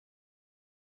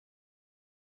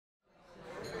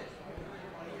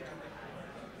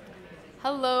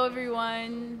Hello,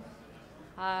 everyone.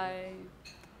 Hi.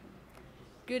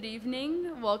 Good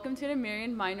evening. Welcome to the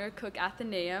Marian Minor Cook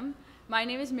Athenaeum. My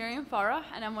name is Miriam Farah,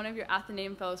 and I'm one of your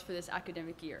Athenaeum Fellows for this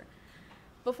academic year.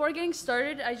 Before getting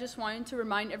started, I just wanted to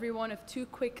remind everyone of two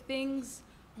quick things.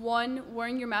 One,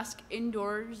 wearing your mask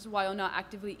indoors while not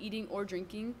actively eating or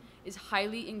drinking is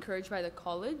highly encouraged by the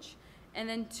college. And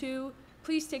then two,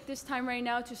 please take this time right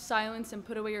now to silence and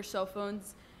put away your cell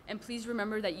phones. And please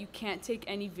remember that you can't take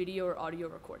any video or audio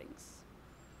recordings.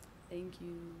 Thank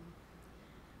you.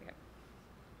 Okay.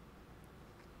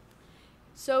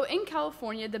 So in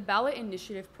California, the ballot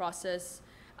initiative process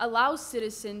allows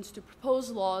citizens to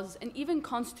propose laws and even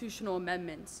constitutional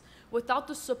amendments without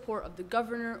the support of the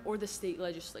governor or the state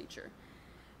legislature.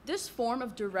 This form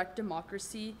of direct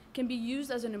democracy can be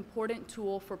used as an important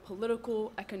tool for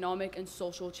political, economic, and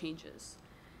social changes.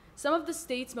 Some of the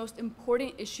state's most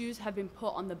important issues have been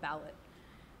put on the ballot.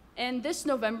 And this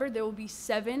November, there will be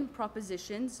 7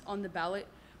 propositions on the ballot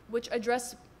which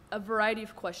address a variety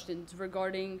of questions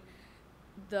regarding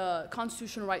the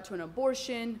constitutional right to an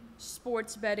abortion,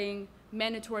 sports betting,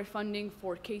 mandatory funding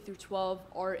for K through 12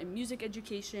 art and music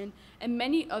education, and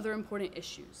many other important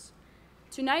issues.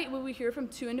 Tonight, we will hear from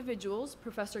 2 individuals,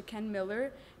 Professor Ken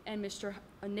Miller and Mr.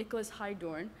 Nicolas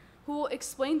Heidorn, who will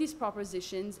explain these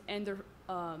propositions and their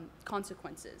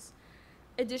consequences.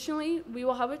 Additionally, we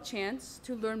will have a chance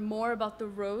to learn more about the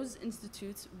Rose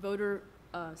Institute's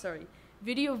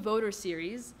video voter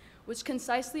series, which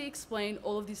concisely explain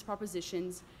all of these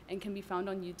propositions and can be found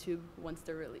on YouTube once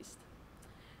they're released.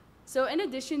 So in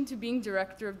addition to being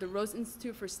director of the Rose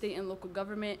Institute for State and Local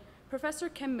Government, Professor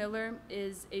Ken Miller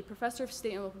is a professor of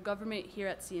state and local government here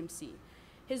at CMC.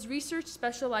 His research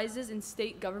specializes in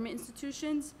state government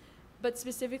institutions, but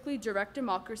specifically direct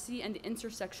democracy and the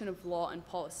intersection of law and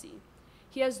policy.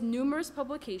 He has numerous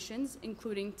publications,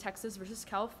 including Texas versus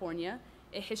California,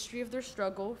 A History of Their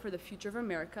Struggle for the Future of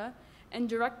America, and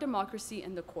Direct Democracy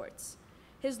in the Courts.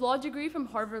 His law degree from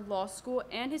Harvard Law School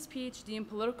and his PhD in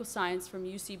political science from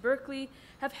UC Berkeley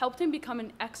have helped him become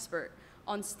an expert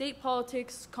on state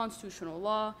politics, constitutional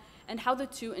law, and how the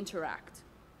two interact.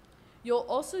 You'll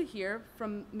also hear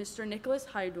from Mr. Nicolas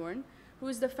Heidorn, who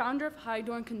is the founder of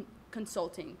Heidorn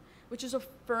Consulting, which is a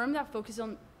firm that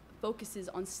focuses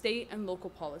on state and local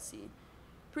policy.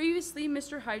 Previously,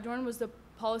 Mr. Heidorn was the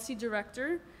policy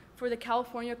director for the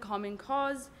California Common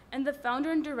Cause and the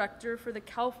founder and director for the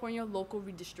California Local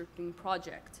Redistricting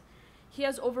Project. He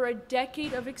has over a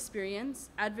decade of experience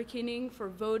advocating for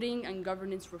voting and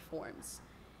governance reforms.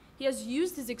 He has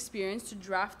used his experience to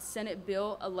draft Senate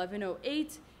Bill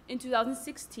 1108 in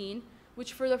 2016,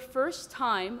 which for the first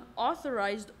time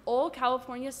authorized all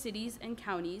California cities and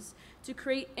counties to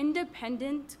create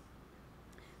independent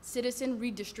citizen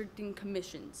redistricting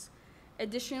commissions.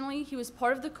 Additionally, he was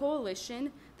part of the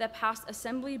coalition that passed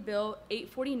Assembly Bill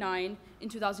 849 in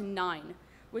 2009,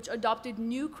 which adopted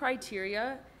new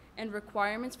criteria and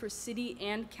requirements for city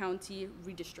and county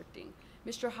redistricting.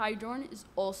 Mr. Heidorn is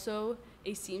also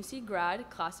a CMC grad,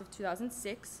 class of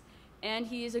 2006, and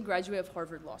he is a graduate of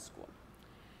Harvard Law School.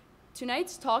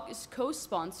 Tonight's talk is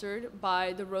co-sponsored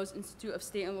by the Rose Institute of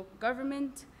State and Local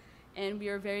Government, and we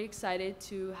are very excited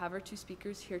to have our 2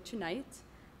 speakers here tonight.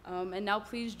 And now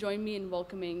please join me in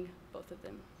welcoming both of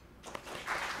them.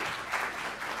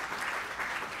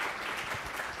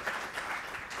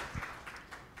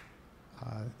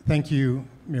 Thank you,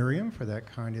 Miriam, for that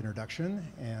kind introduction,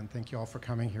 and thank you all for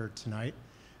coming here tonight.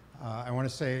 I want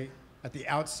to say at the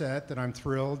outset that I'm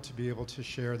thrilled to be able to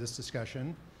share this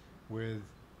discussion with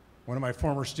one of my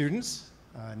former students,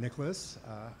 Nicolas,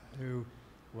 who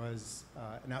was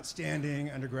an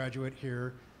outstanding undergraduate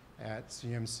here at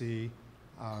CMC.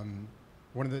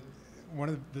 One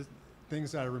of the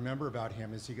things that I remember about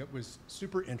him is he was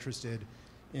super interested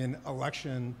in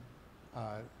election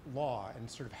law and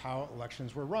sort of how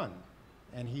elections were run.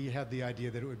 And he had the idea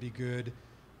that it would be good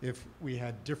if we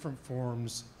had different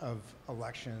forms of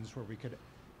elections where we could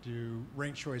do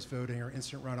ranked choice voting or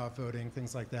instant runoff voting,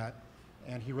 things like that.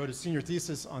 And he wrote a senior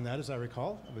thesis on that, as I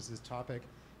recall. It was his topic.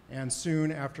 And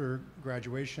soon after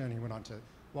graduation, he went on to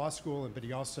law school, but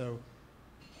he also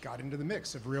got into the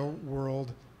mix of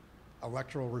real-world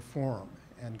electoral reform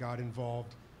and got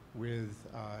involved with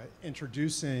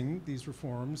introducing these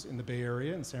reforms in the Bay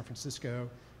Area, in San Francisco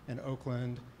and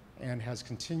Oakland, and has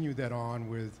continued that on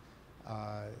with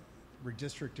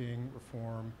redistricting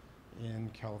reform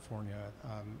in California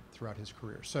throughout his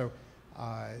career. So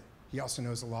he also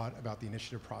knows a lot about the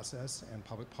initiative process and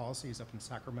public policy. He's up in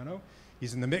Sacramento.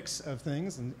 He's in the mix of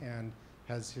things and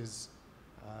has his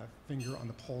finger on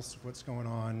the pulse of what's going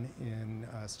on in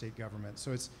state government.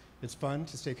 So it's fun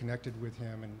to stay connected with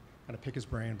him and kind of pick his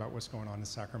brain about what's going on in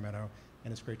Sacramento,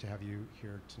 and it's great to have you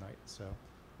here tonight. So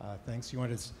thanks. You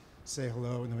wanted to say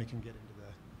hello, and then we can get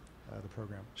into the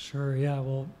program. Sure, yeah.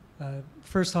 Well,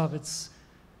 first off, it's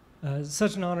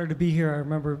such an honor to be here. I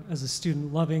remember as a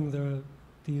student loving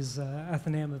these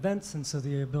Athenaeum events, and so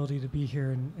the ability to be here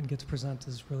and get to present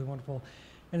is really wonderful.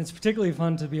 And it's particularly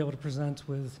fun to be able to present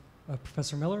with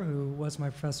Professor Miller, who was my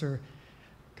professor,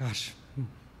 gosh,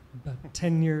 about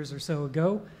 10 years or so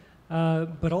ago.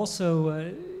 But also,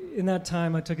 in that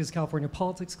time, I took his California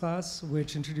politics class,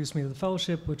 which introduced me to the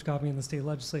fellowship, which got me in the state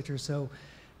legislature. So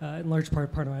in large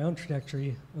part of my own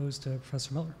trajectory owes to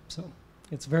Professor Miller. So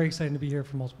it's very exciting to be here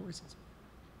for multiple reasons.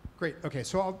 Great. Okay,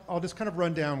 so I'll just kind of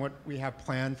run down what we have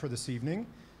planned for this evening.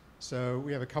 So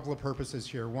we have a couple of purposes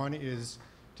here. One is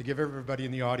to give everybody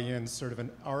in the audience sort of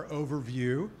our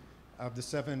overview of the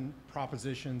 7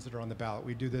 propositions that are on the ballot.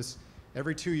 We do this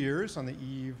every 2 years on the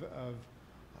eve of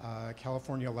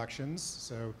California elections.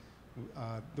 So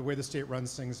the way the state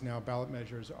runs things now, ballot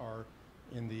measures are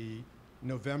in the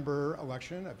November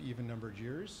election of even-numbered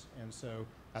years, and so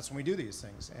that's when we do these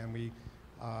things. And we,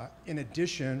 in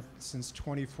addition, since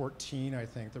 2014, I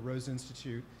think, the Rose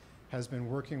Institute has been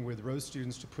working with Rose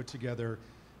students to put together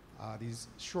these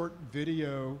short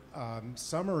video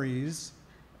summaries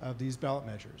of these ballot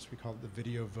measures. We call it the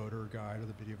Video Voter Guide or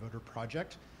the Video Voter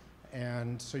Project.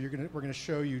 And so we're gonna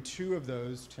show you 2 of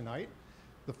those tonight.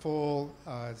 The full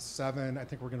 7, I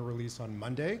think we're gonna release on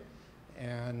Monday.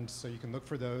 And so you can look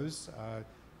for those. A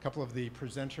couple of the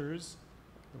presenters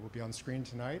that will be on screen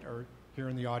tonight are here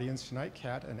in the audience tonight,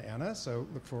 Kat and Anna. So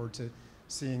look forward to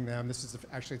seeing them. This is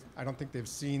actually, I don't think they've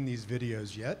seen these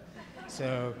videos yet.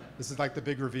 So this is like the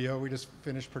big reveal. We just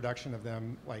finished production of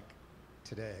them like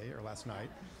today or last night,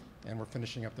 and we're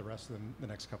finishing up the rest of them the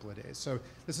next couple of days. So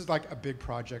this is like a big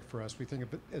project for us. We think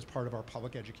of it as part of our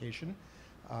public education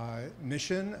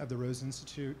mission of the Rose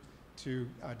Institute to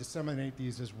disseminate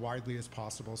these as widely as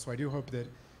possible. So I do hope that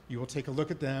you will take a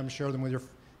look at them, share them with your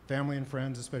family and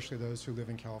friends, especially those who live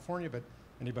in California, but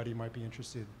anybody who might be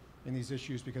interested in these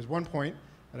issues, because one point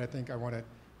that I think I want to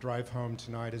drive home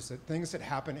tonight is that things that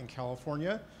happen in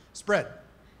California spread,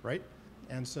 right?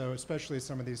 And so especially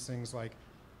some of these things like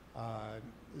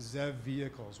ZEV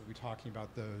vehicles, we'll be talking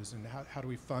about those, and how do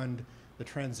we fund the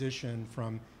transition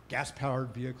from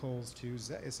gas-powered vehicles to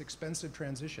it's expensive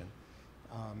transition.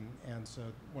 And so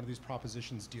one of these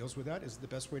propositions deals with that. Is the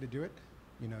best way to do it?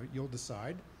 You know, you'll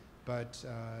decide. But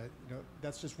you know,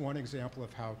 that's just one example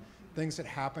of how things that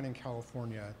happen in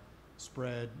California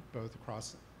spread both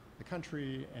across the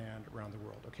country and around the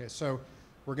world. Okay, so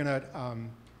we're gonna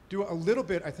do a little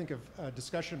bit, I think, of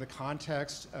discussion of the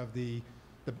context of the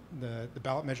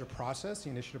ballot measure process, the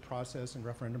initiative process and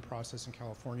referendum process in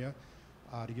California,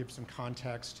 to give some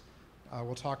context.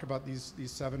 We'll talk about these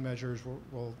 7 measures.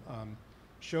 We'll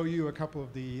show you a couple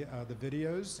of the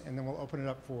videos, and then we'll open it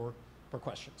up for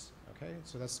questions. Okay,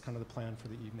 so that's kind of the plan for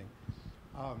the evening.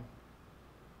 Let's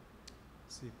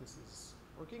see if this is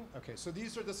working. Okay, so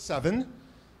these are the 7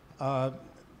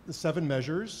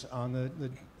 measures on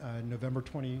the November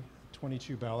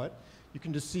 2022 ballot. You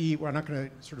can just see, we're not going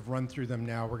to sort of run through them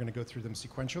now. We're going to go through them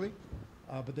sequentially,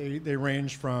 but they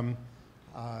range from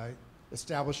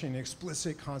establishing an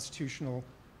explicit constitutional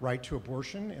right to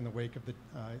abortion in the wake of the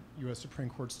U.S. Supreme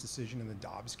Court's decision in the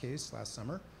Dobbs case last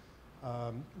summer,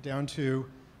 down to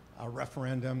a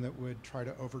referendum that would try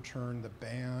to overturn the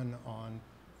ban on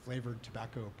flavored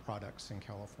tobacco products in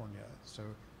California. So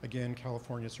again,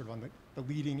 California is sort of on the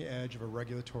leading edge of a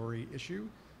regulatory issue.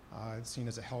 It's seen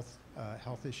as a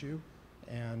health issue,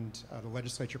 and the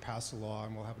legislature passed a law,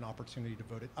 and we'll have an opportunity to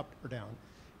vote it up or down.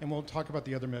 And we'll talk about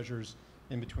the other measures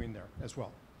in between there as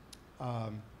well.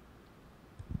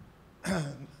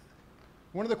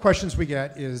 One of the questions we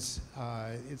get is,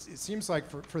 it seems like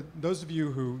for those of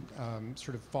you who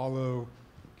sort of follow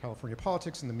California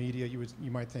politics and the media,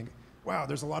 you might think, wow,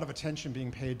 there's a lot of attention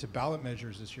being paid to ballot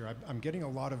measures this year. I'm getting a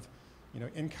lot of,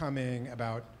 incoming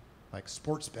about like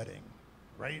sports betting,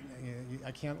 right?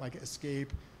 I can't like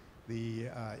escape the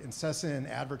incessant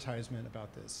advertisement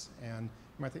about this. And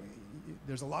you might think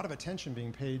there's a lot of attention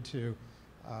being paid to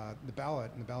the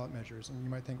ballot and the ballot measures. And you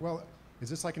might think, well, is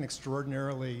this like an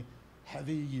extraordinarily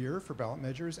heavy year for ballot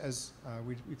measures? As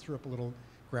we threw up a little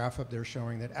graph up there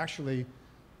showing that actually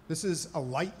this is a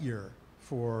light year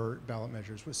for ballot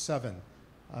measures with 7.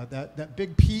 That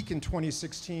big peak in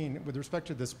 2016 with respect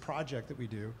to this project that we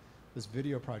do, this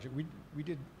video project, we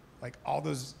did like all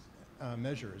those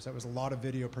measures. That was a lot of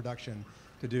video production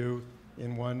to do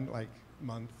in one like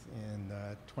month in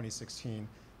 2016.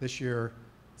 This year,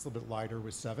 It's a little bit lighter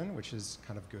with 7, which is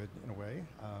kind of good in a way,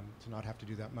 to not have to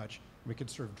do that much. We could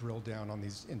sort of drill down on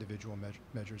these individual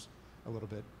measures a little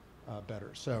bit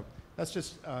better. So that's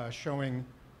just showing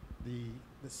the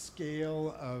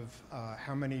scale of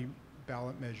how many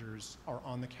ballot measures are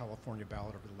on the California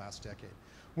ballot over the last decade.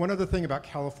 One other thing about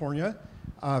California,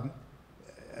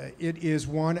 it is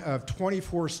one of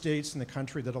 24 states in the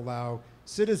country that allow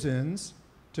citizens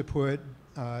to put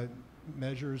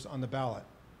measures on the ballot.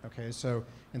 Okay, so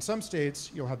in some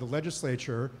states, you'll have the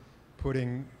legislature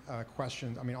putting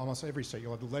questions, I mean, almost every state,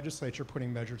 you'll have the legislature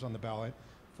putting measures on the ballot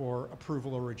for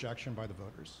approval or rejection by the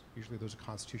voters. Usually those are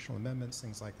constitutional amendments,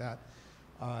 things like that.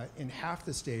 In half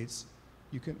the states,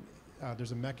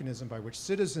 there's a mechanism by which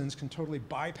citizens can totally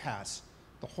bypass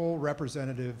the whole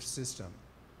representative system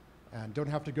and don't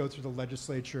have to go through the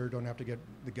legislature, don't have to get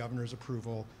the governor's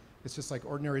approval. It's just like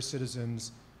ordinary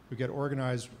citizens who get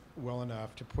organized well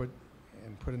enough to put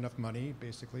enough money,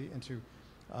 basically, into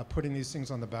putting these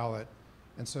things on the ballot.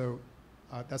 And so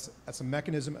that's a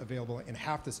mechanism available in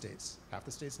half the states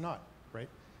not, right?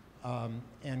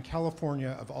 And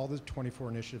California, of all the 24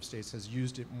 initiative states, has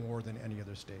used it more than any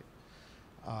other state.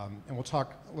 And we'll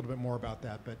talk a little bit more about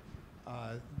that, but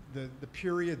the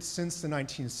period since the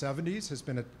 1970s has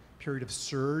been a period of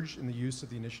surge in the use of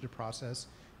the initiative process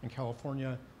in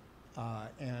California,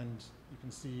 and you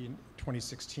can see in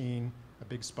 2016 a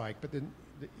big spike, but then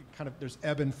there's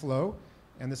ebb and flow,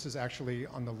 and this is actually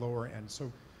on the lower end.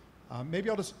 So maybe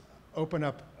I'll just open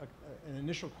up an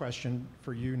initial question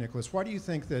for you, Nicholas. Why do you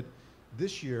think that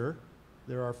this year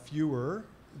there are fewer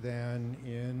than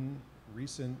in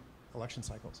recent election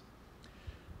cycles?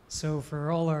 So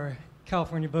for all our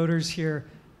California voters here,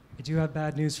 I do have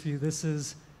bad news for you. This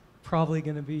is probably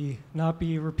going to not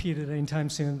be repeated anytime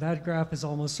soon. That graph is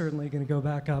almost certainly going to go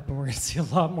back up, and we're going to see a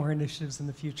lot more initiatives in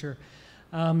the future.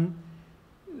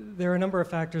 There are a number of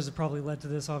factors that probably led to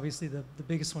this. Obviously, the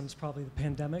biggest one is probably the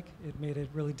pandemic. It made it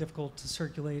really difficult to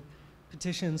circulate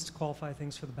petitions to qualify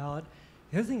things for the ballot.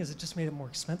 The other thing is it just made it more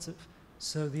expensive.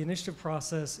 So the initiative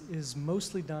process is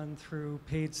mostly done through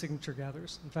paid signature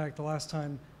gatherers. In fact, the last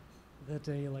time that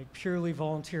a purely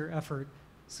volunteer effort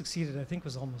succeeded, I think,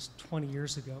 was almost 20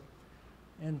 years ago.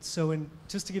 And so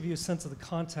just to give you a sense of the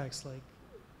context,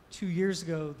 2 years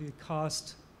ago, the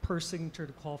cost per signature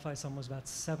to qualify someone was about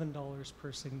 $7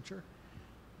 per signature.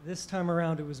 This time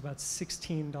around, it was about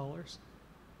 $16.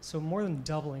 So more than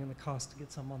doubling in the cost to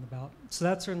get someone on the ballot. So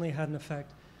that certainly had an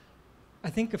effect. I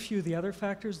think a few of the other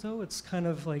factors, though, it's kind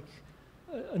of like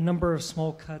a number of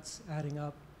small cuts adding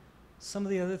up. Some of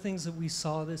the other things that we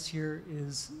saw this year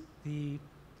is the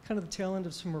tail end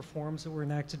of some reforms that were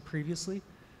enacted previously.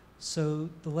 So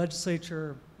the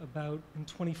legislature in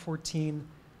 2014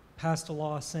 passed a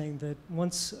law saying that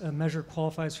once a measure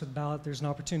qualifies for the ballot, there's an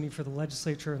opportunity for the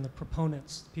legislature and the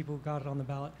proponents, the people who got it on the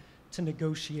ballot, to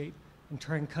negotiate and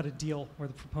try and cut a deal where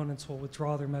the proponents will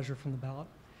withdraw their measure from the ballot.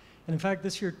 And in fact,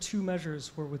 this year, 2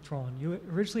 measures were withdrawn. You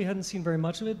originally hadn't seen very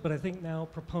much of it, but I think now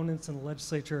proponents in the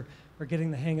legislature are getting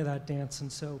the hang of that dance.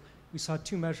 And so we saw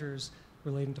 2 measures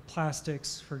relating to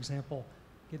plastics, for example,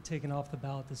 get taken off the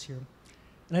ballot this year.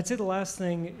 And I'd say the last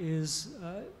thing is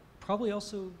probably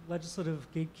also legislative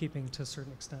gatekeeping to a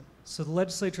certain extent. So the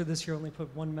legislature this year only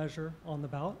put 1 measure on the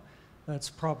ballot. That's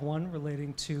Prop 1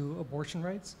 relating to abortion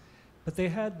rights. But they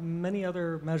had many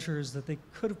other measures that they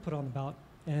could have put on the ballot.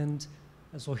 And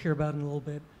as we'll hear about in a little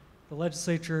bit, the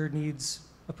legislature needs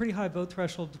a pretty high vote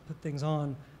threshold to put things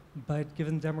on, but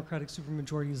given Democratic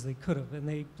supermajorities, they could have.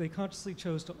 And they consciously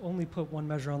chose to only put 1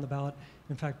 measure on the ballot,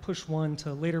 in fact, push 1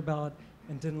 to a later ballot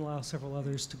and didn't allow several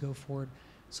others to go forward.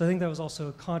 So I think that was also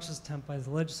a conscious attempt by the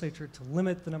legislature to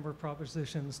limit the number of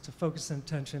propositions, to focus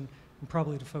attention, and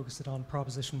probably to focus it on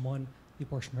Proposition 1, the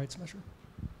abortion rights measure.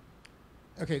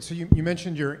 Okay, so you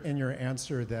mentioned in your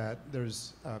answer that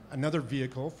there's another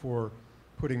vehicle for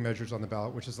putting measures on the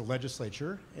ballot, which is the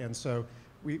legislature. And so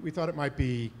we thought it might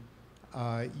be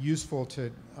useful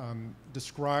to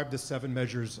describe the 7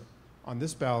 measures on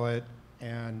this ballot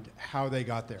and how they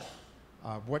got there,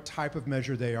 what type of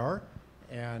measure they are,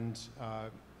 and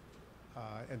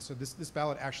so this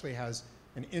ballot actually has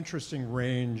an interesting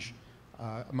range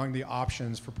among the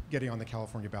options for getting on the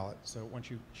California ballot. So why don't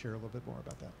you share a little bit more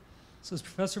about that? So as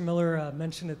Professor Miller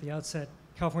mentioned at the outset,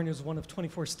 California is one of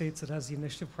 24 states that has the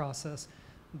initiative process,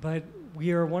 but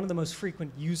we are one of the most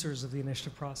frequent users of the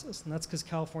initiative process, and that's because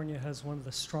California has one of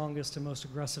the strongest and most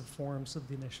aggressive forms of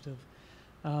the initiative.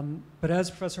 But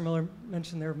as Professor Miller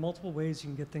mentioned, there are multiple ways you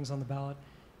can get things on the ballot.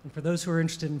 And for those who are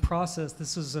interested in process,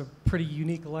 this is a pretty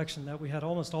unique election that we had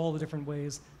almost all the different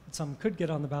ways that someone could get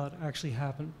on the ballot actually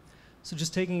happen. So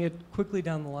just taking it quickly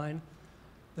down the line,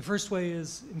 The first way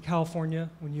is in California,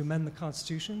 when you amend the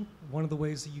Constitution, one of the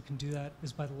ways that you can do that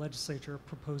is by the legislature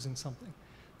proposing something.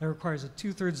 That requires a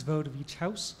 2/3 vote of each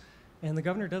house, and the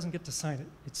governor doesn't get to sign it.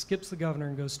 It skips the governor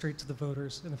and goes straight to the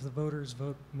voters, and if the voters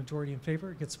vote majority in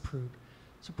favor, it gets approved.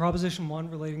 So Proposition 1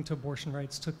 relating to abortion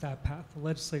rights took that path. The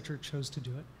legislature chose to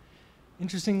do it.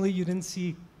 Interestingly, you didn't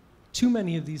see too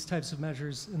many of these types of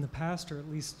measures in the past, or at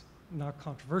least not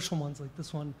controversial ones like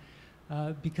this one,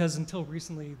 because until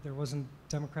recently there wasn't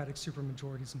Democratic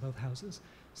supermajorities in both houses.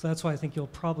 So that's why I think you'll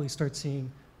probably start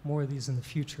seeing more of these in the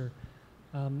future.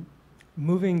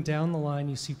 Moving down the line,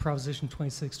 you see Proposition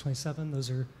 26, 27. Those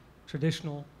are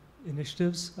traditional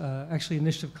initiatives, actually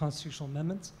initiative constitutional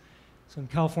amendments. So in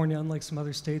California, unlike some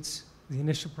other states, the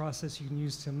initiative process you can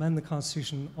use to amend the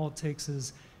Constitution, all it takes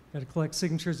is you got to collect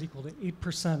signatures equal to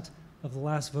 8% of the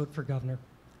last vote for governor.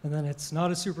 And then it's not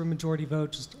a supermajority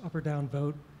vote, just up or down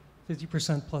vote.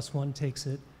 50% plus 1 takes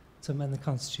it to amend the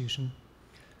Constitution.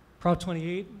 Prop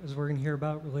 28, as we're going to hear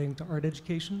about relating to art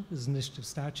education, is an initiative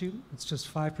statute. It's just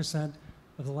 5%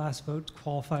 of the last vote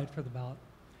qualified for the ballot.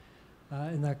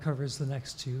 And that covers the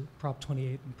next two, Prop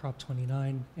 28 and Prop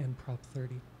 29 and Prop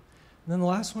 30. And then the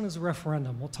last one is a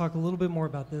referendum. We'll talk a little bit more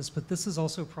about this, but this is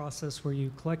also a process where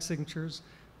you collect signatures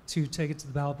to take it to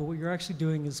the ballot, but what you're actually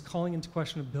doing is calling into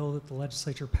question a bill that the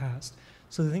legislature passed.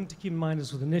 So the thing to keep in mind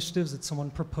is with initiatives, it's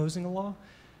someone proposing a law.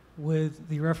 With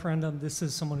the referendum, this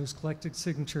is someone who's collected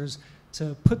signatures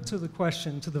to put to the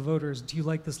question to the voters, do you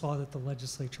like this law that the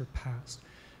legislature passed?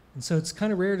 And so it's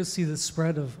kind of rare to see the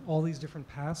spread of all these different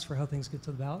paths for how things get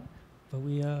to the ballot, but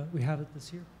we have it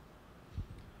this year.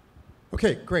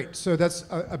 Okay, great. So that's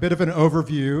a bit of an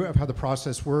overview of how the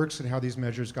process works and how these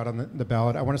measures got on the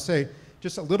ballot. I want to say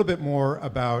just a little bit more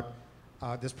about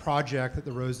this project that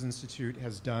the Rose Institute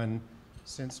has done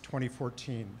since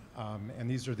 2014. And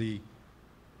these are the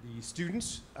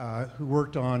students who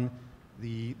worked on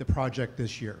the project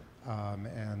this year.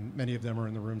 And many of them are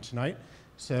in the room tonight.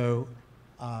 So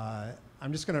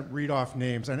I'm just going to read off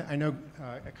names. I know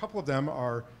a couple of them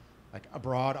are like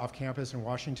abroad off campus in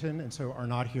Washington and so are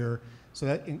not here. So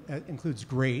that includes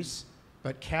Grace,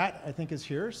 but Kat I think is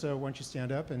here. So why don't you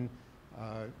stand up and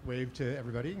wave to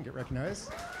everybody and get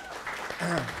recognized.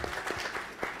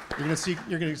 You're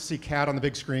gonna see Kat on the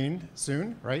big screen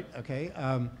soon, right? Okay.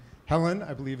 Helen,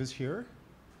 I believe, is here.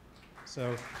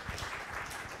 So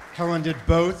Helen did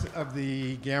both of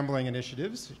the gambling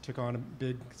initiatives, took on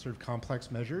big sort of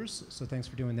complex measures. So thanks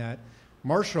for doing that.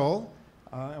 Marshall,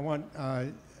 I want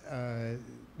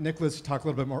Nicolas to talk a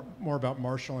little bit more about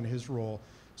Marshall and his role.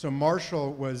 So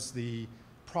Marshall was the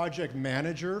project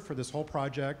manager for this whole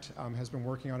project, has been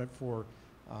working on it for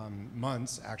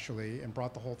months actually, and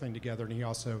brought the whole thing together. And he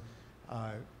also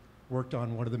worked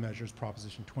on one of the measures,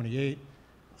 Proposition 28.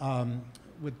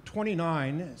 With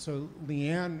 29, so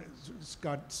Leanne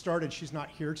got started. She's not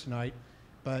here tonight,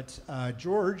 but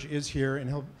George is here,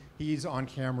 and he's on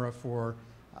camera for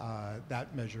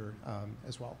that measure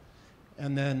as well.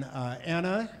 And then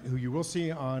Anna, who you will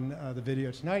see on the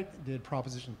video tonight, did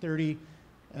Proposition 30.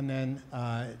 And then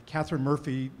Catherine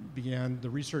Murphy began the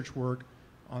research work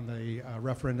on the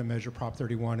referendum measure, Prop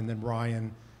 31, and then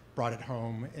Ryan brought it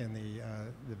home in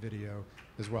the video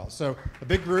as well. So a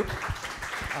big group.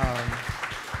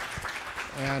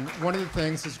 And one of the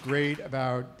things that's great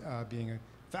about being a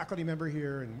faculty member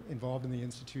here and involved in the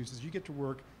institutes is you get to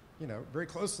work, very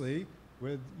closely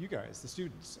with you guys, the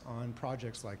students, on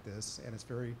projects like this, and it's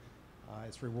very,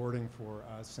 it's rewarding for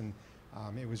us. And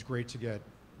it was great to get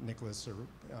Nicolas to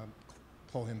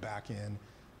pull him back in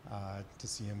to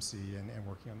CMC and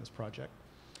working on this project.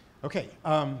 Okay,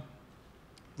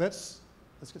 let's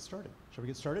get started. Shall we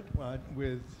get started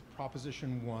with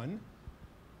Proposition 1?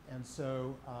 And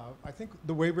so I think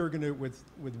the way we're going to, with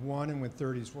 1 and with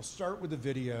 30 is we'll start with the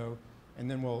video,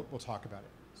 and then we'll talk about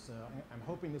it. So I'm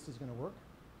hoping this is going to work.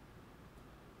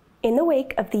 In the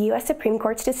wake of the U.S. Supreme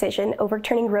Court's decision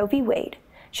overturning Roe v. Wade,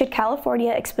 should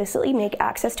California explicitly make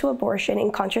access to abortion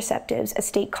and contraceptives a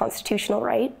state constitutional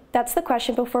right? That's the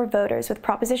question before voters with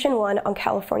Proposition 1 on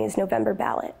California's November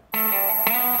ballot.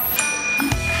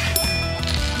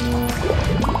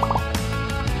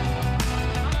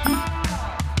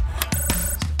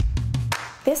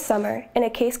 This summer, in a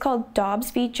case called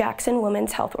Dobbs v. Jackson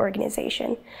Women's Health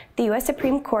Organization, the U.S.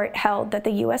 Supreme Court held that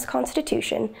the U.S.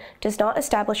 Constitution does not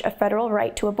establish a federal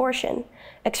right to abortion,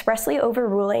 expressly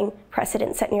overruling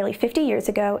precedent set nearly 50 years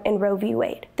ago in Roe v.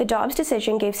 Wade. The Dobbs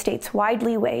decision gave states wide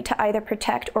leeway to either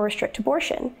protect or restrict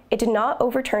abortion. It did not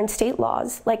overturn state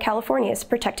laws like California's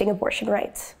protecting abortion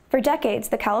rights. For decades,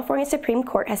 the California Supreme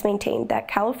Court has maintained that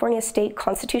California's state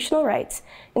constitutional rights,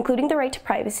 including the right to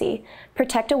privacy,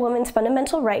 protect a woman's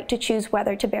fundamental right to choose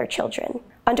whether to bear children.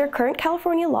 Under current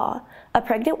California law, a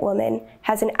pregnant woman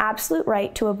has an absolute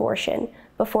right to abortion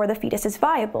before the fetus is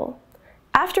viable.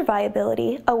 After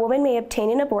viability, a woman may obtain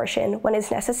an abortion when it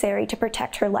is necessary to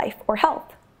protect her life or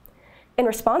health. In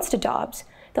response to Dobbs,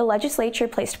 the legislature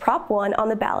placed Prop 1 on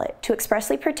the ballot to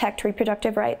expressly protect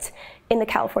reproductive rights in the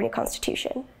California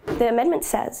Constitution. The amendment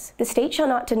says, "The state shall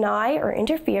not deny or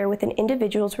interfere with an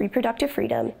individual's reproductive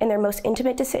freedom in their most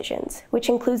intimate decisions, which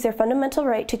includes their fundamental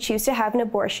right to choose to have an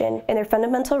abortion and their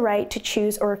fundamental right to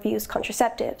choose or refuse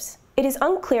contraceptives." It is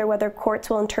unclear whether courts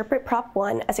will interpret Prop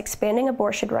 1 as expanding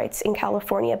abortion rights in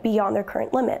California beyond their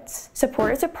current limits.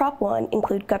 Supporters of Prop 1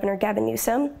 include Governor Gavin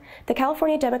Newsom, the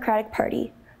California Democratic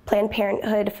Party, Planned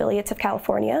Parenthood Affiliates of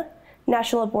California,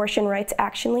 National Abortion Rights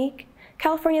Action League,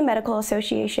 California Medical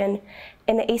Association,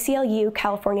 and the ACLU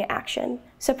California Action.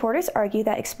 Supporters argue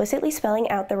that explicitly spelling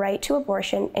out the right to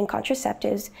abortion and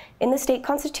contraceptives in the state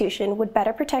constitution would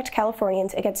better protect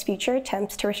Californians against future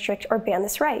attempts to restrict or ban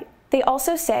this right. They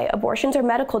also say abortions are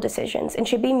medical decisions and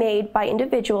should be made by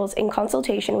individuals in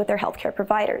consultation with their healthcare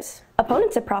providers.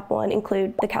 Opponents of Prop 1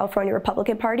 include the California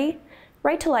Republican Party,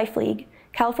 Right to Life League,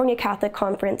 California Catholic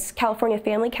Conference, California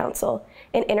Family Council,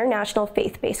 and International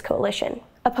Faith-Based Coalition.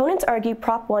 Opponents argue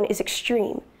Prop 1 is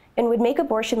extreme and would make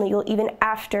abortion legal even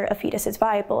after a fetus is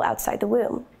viable outside the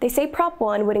womb. They say Prop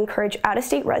 1 would encourage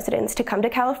out-of-state residents to come to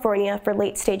California for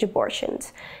late-stage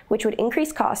abortions, which would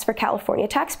increase costs for California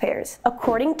taxpayers.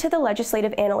 According to the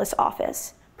Legislative Analyst's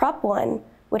Office, Prop 1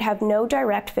 would have no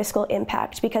direct fiscal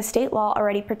impact because state law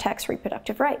already protects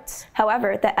reproductive rights.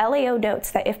 However, the LAO notes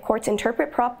that if courts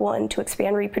interpret Prop 1 to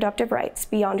expand reproductive rights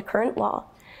beyond current law,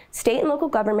 state and local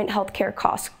government healthcare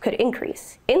costs could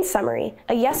increase. In summary,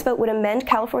 a yes vote would amend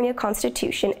California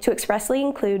Constitution to expressly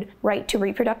include right to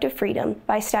reproductive freedom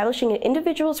by establishing an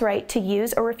individual's right to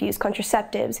use or refuse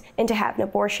contraceptives and to have an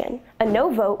abortion. A no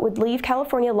vote would leave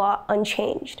California law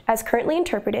unchanged. As currently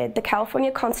interpreted, the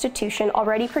California Constitution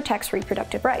already protects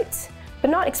reproductive rights, but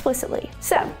not explicitly.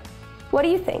 So, what do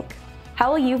you think?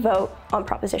 How will you vote on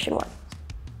Proposition 1?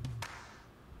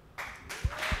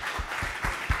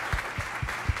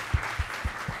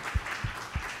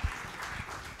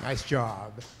 Nice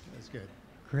job. That's good.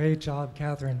 Great job,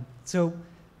 Catherine. So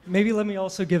maybe let me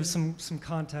also give some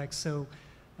context. So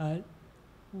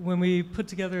when we put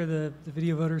together the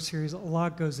video voter series, a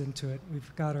lot goes into it.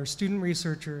 We've got our student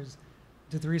researchers,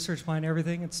 did the research behind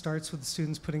everything. It starts with the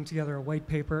students putting together a white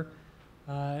paper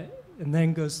and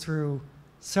then goes through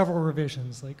several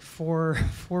revisions, like four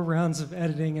rounds of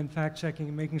editing and fact-checking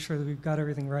and making sure that we've got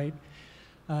everything right.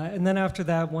 And then after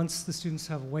that, once the students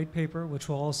have a white paper, which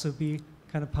will also be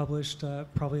kind of published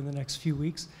probably in the next few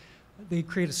weeks, they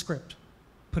create a script,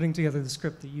 putting together the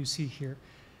script that you see here.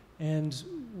 And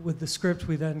with the script,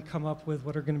 we then come up with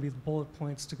what are going to be the bullet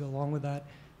points to go along with that.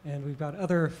 And we've got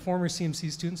other former CMC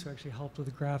students who actually helped with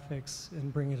the graphics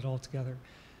and bringing it all together.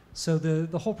 So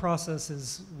the whole process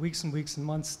is weeks and weeks and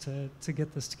months to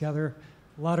get this together.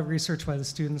 A lot of research by the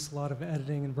students, a lot of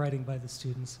editing and writing by the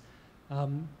students.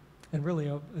 And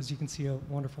really, as you can see, a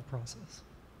wonderful process.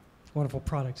 Wonderful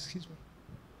product, excuse me.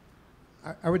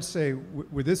 I would say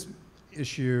with this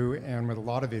issue and with a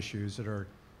lot of issues that are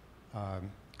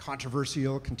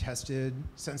controversial, contested,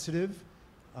 sensitive,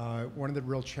 one of the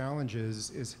real challenges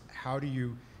is how do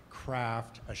you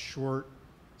craft a short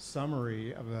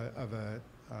summary of a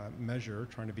measure,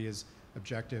 trying to be as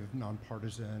objective,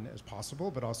 nonpartisan as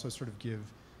possible, but also sort of give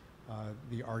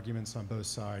the arguments on both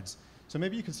sides. So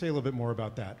maybe you could say a little bit more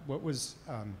about that. What was,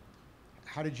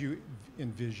 how did you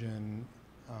envision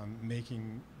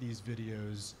making these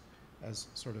videos as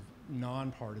sort of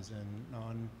nonpartisan,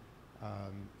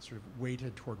 sort of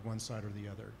weighted toward one side or the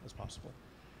other as possible?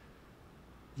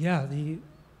 Yeah,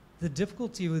 the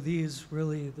difficulty with these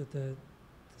really that the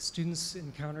students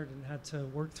encountered and had to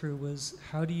work through was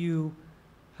how do you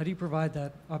provide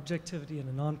that objectivity in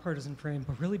a nonpartisan frame,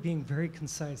 but really being very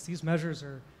concise. These measures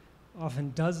are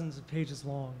often dozens of pages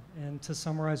long, and to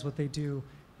summarize what they do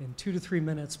in 2 to 3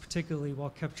 minutes, particularly while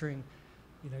capturing,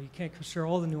 you can't capture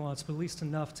all the nuance, but at least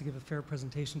enough to give a fair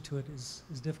presentation to it is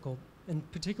difficult. And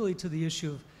particularly to the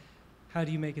issue of how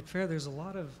do you make it fair, there's a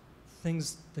lot of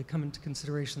things that come into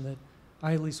consideration that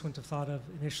I at least wouldn't have thought of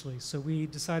initially. So we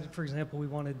decided, for example, we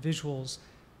wanted visuals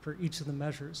for each of the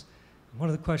measures. And one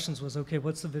of the questions was, okay,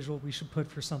 what's the visual we should put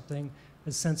for something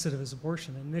as sensitive as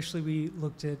abortion? And initially we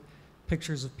looked at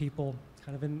pictures of people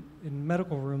kind of in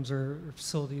medical rooms or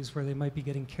facilities where they might be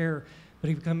getting care, but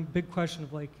it became a big question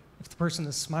of like, if the person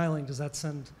is smiling, does that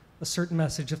send a certain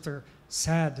message? If they're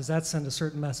sad, does that send a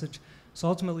certain message? So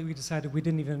ultimately we decided we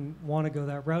didn't even want to go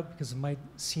that route because it might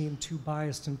seem too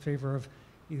biased in favor of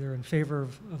either in favor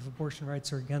of abortion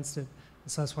rights or against it.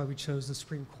 And so that's why we chose the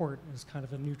Supreme Court as kind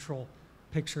of a neutral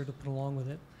picture to put along with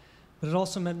it. But it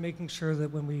also meant making sure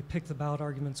that when we picked the ballot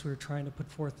arguments, we were trying to put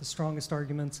forth the strongest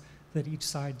arguments that each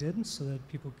side did so that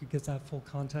people could get that full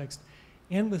context.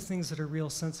 And with things that are real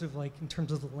sensitive, like in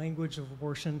terms of the language of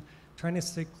abortion, trying to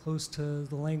stick close to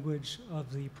the language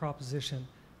of the proposition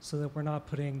so that we're not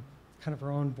putting kind of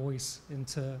our own voice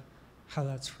into how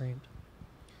that's framed.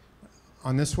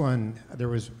 On this one, there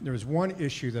was one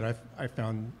issue that I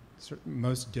found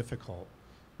most difficult,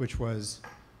 which was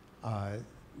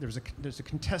there's a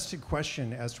contested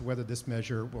question as to whether this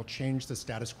measure will change the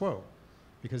status quo,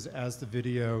 because as the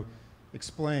video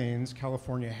explains,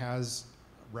 California has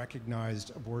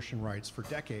recognized abortion rights for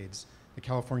decades. The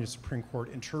California Supreme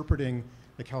Court interpreting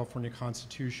the California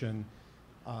Constitution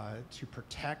to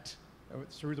protect,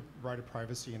 through the right of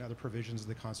privacy and other provisions of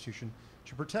the Constitution,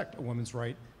 to protect a woman's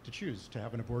right to choose to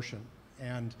have an abortion.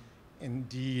 And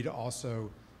indeed also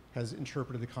has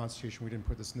interpreted the Constitution, we didn't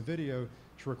put this in the video,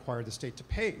 to require the state to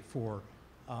pay for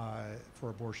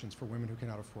abortions for women who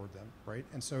cannot afford them, right?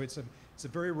 And so it's a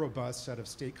very robust set of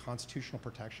state constitutional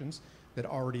protections that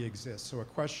already exist. So a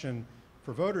question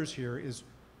for voters here is,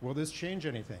 will this change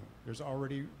anything? There's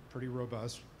already pretty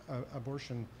robust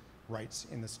abortion rights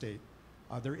in the state.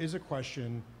 There is a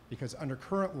question, because under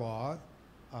current law,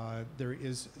 there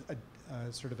is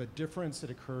a sort of a difference that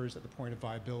occurs at the point of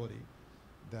viability,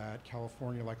 that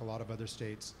California, like a lot of other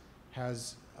states,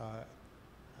 has a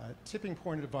tipping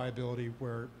point of viability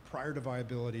where prior to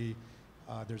viability,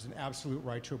 there's an absolute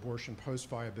right to abortion. Post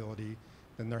viability,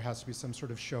 then there has to be some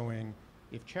sort of showing,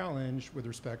 if challenged, with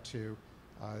respect to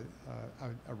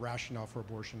a rationale for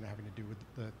abortion having to do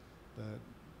with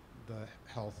the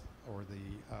health or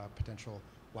the potential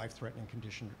life-threatening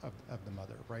condition of the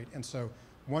mother, right? And so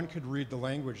one could read the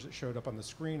language that showed up on the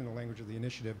screen and the language of the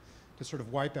initiative to sort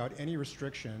of wipe out any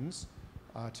restrictions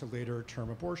to later term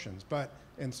abortions.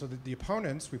 And so the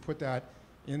opponents, we put that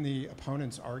in the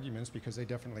opponents' arguments because they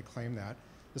definitely claim that.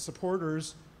 The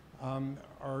supporters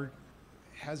are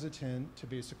hesitant to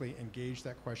basically engage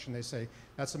that question. They say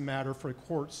that's a matter for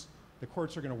courts. The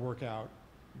courts are going to work out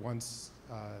once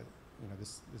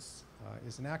this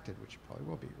is enacted, which it probably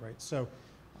will be, right? So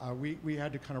we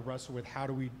had to kind of wrestle with how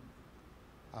do we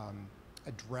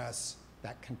address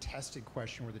that contested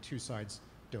question where the two sides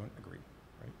don't agree,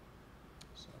 right?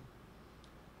 So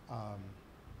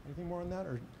anything more on that,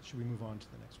 or should we move on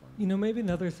to the next one? You know, maybe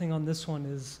another thing on this one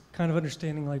is kind of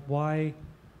understanding, like, why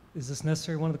is this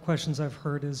necessary? One of the questions I've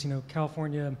heard is,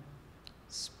 California,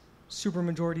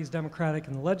 supermajority is Democratic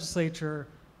in the legislature,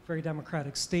 very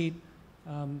Democratic state.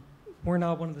 We're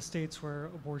not one of the states where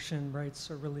abortion rights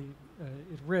are really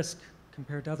at risk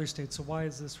compared to other states, so why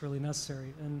is this really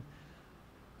necessary? And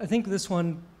I think this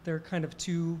one, there are kind of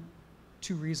two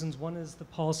reasons. One is the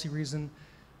policy reason,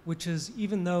 which is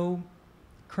even though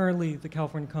currently the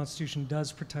California Constitution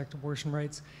does protect abortion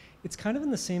rights, it's kind of in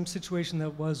the same situation that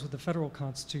it was with the federal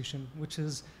Constitution, which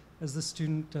is, as the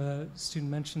student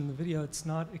mentioned in the video, it's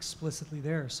not explicitly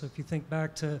there. So if you think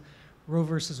back to Roe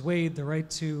versus Wade, the right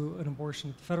to an abortion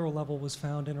at the federal level was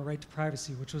found in a right to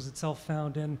privacy, which was itself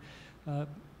found in a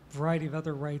variety of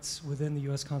other rights within the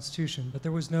US Constitution. But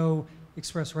there was no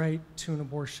express right to an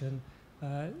abortion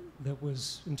that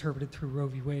was interpreted through Roe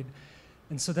v. Wade.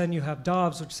 And so then you have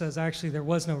Dobbs, which says actually there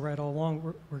was no right all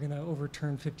along. We're going to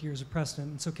overturn 50 years of precedent.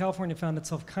 And so California found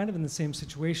itself kind of in the same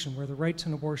situation where the right to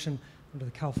an abortion under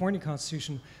the California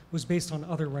Constitution was based on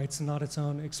other rights and not its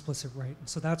own explicit right. And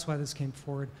so that's why this came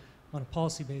forward on a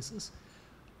policy basis.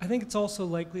 I think it's also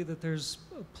likely that there's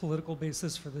a political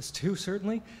basis for this too,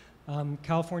 certainly.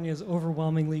 California is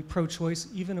overwhelmingly pro-choice.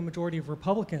 Even a majority of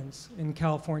Republicans in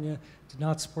California did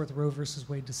not support the Roe versus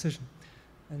Wade decision.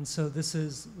 And so this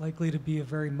is likely to be a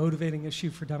very motivating issue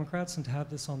for Democrats, and to have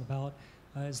this on the ballot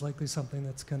is likely something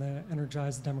that's going to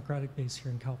energize the Democratic base here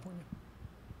in California.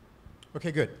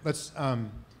 Okay, good. Let's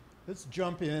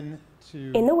jump in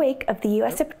to... In the wake of the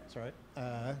U.S. Sorry. Good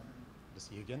to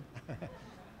see you again.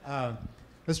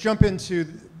 Let's jump into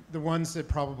the ones that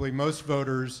probably most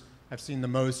voters have seen the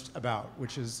most about,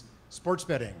 which is sports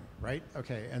betting, right?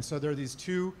 Okay, and so there are these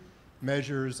two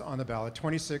measures on the ballot,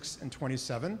 26 and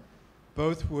 27.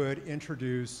 Both would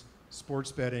introduce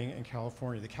sports betting in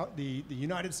California. The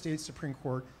United States Supreme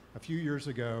Court a few years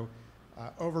ago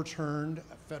overturned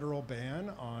a federal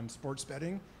ban on sports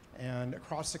betting, and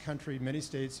across the country, many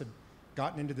states have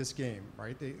gotten into this game,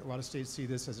 right? A lot of states see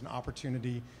this as an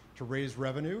opportunity to raise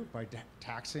revenue by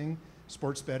taxing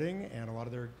sports betting, and a lot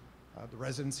of their the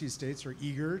residency states are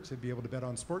eager to be able to bet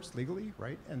on sports legally,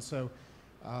 right? And so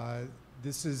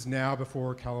this is now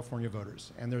before California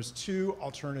voters. And there's two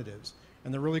alternatives,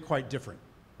 and they're really quite different,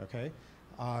 okay?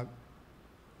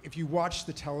 If you watch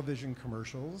the television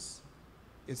commercials,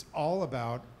 it's all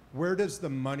about where does the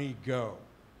money go,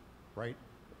 right?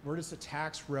 Where does the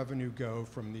tax revenue go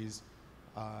from these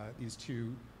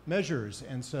two measures?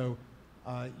 And so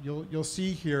you'll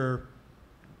see here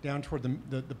down toward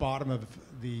the bottom of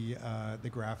the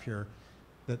graph here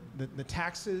that the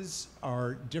taxes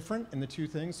are different in the two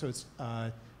things. So it's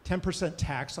 10%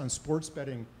 tax on sports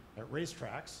betting at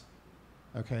racetracks.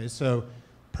 Okay, so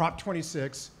Prop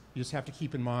 26, you just have to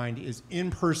keep in mind, is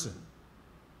in person.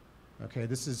 Okay,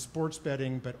 this is sports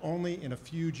betting, but only in a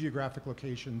few geographic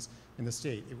locations in the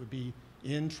state. It would be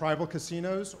in tribal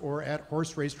casinos or at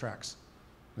horse racetracks.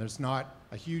 There's not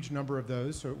a huge number of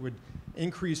those, so it would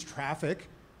increase traffic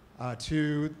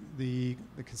to the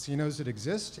casinos that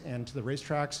exist and to the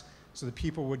racetracks, so that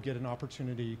people would get an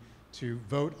opportunity to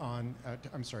vote on,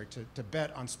 to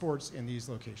bet on sports in these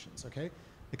locations, okay?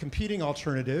 The competing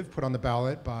alternative put on the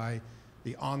ballot by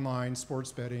the online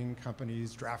sports betting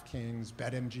companies, DraftKings,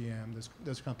 BetMGM,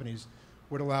 those companies,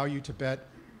 would allow you to bet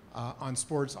on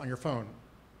sports on your phone,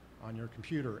 on your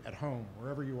computer, at home,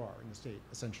 wherever you are in the state,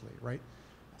 essentially, right?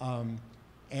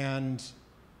 And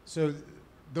so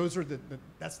those are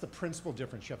that's the principal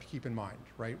difference you have to keep in mind,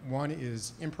 right? One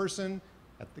is in person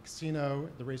at the casino,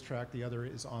 the racetrack, the other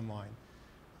is online.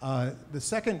 The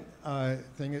second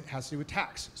thing, it has to do with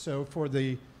tax. So for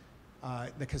the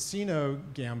casino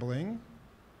gambling,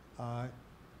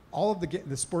 all of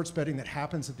the sports betting that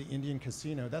happens at the Indian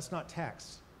casino, that's not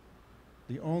taxed.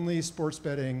 The only sports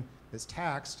betting that's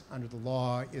taxed under the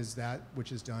law is that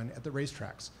which is done at the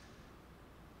racetracks.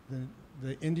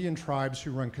 The Indian tribes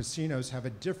who run casinos have a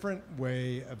different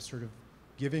way of sort of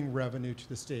giving revenue to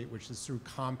the state, which is through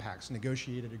compacts,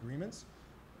 negotiated agreements,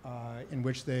 in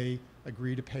which they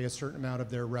agree to pay a certain amount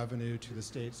of their revenue to the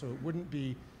state. So it wouldn't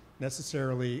be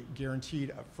necessarily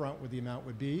guaranteed up front what the amount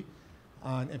would be.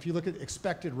 If you look at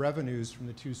expected revenues from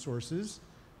the two sources,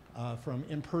 from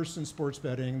in-person sports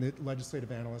betting, the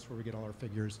legislative analyst, where we get all our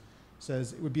figures,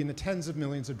 says it would be in the tens of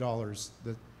millions of dollars,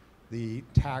 the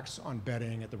tax on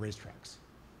betting at the racetracks,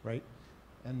 right?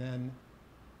 And then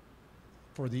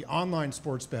for the online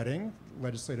sports betting,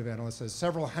 legislative analyst says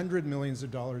several hundred millions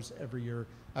of dollars every year,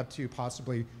 up to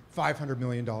possibly $500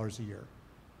 million a year,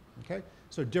 okay?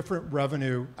 So different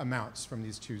revenue amounts from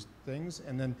these two things.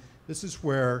 And then this is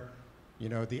where, you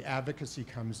know, the advocacy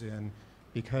comes in,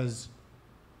 because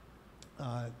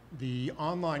the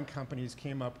online companies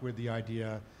came up with the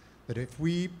idea that if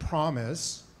we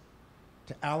promise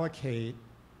to allocate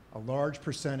a large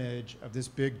percentage of this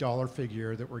big dollar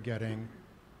figure that we're getting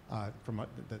from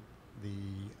the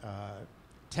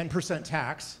 10%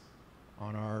 tax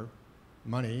on our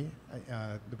money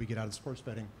that we get out of sports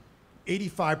betting,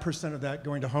 85% of that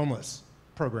going to homeless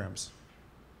programs,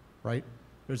 right?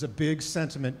 There's a big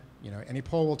sentiment, you know, any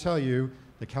poll will tell you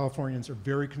that Californians are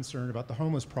very concerned about the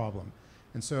homeless problem.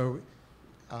 And so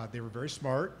they were very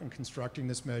smart in constructing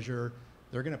this measure.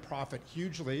 They're going to profit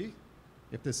hugely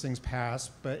if this thing's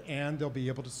passed, and they'll be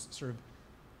able to sort of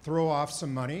throw off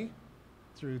some money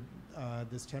through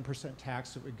this 10%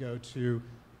 tax that would go to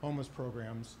homeless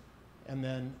programs, and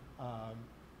then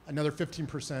another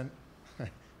 15%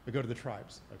 would go to the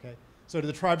tribes, okay? So do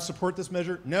the tribes support this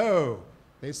measure? No,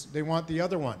 they want the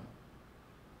other one,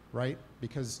 right?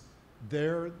 Because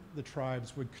the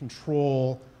tribes would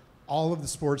control all of the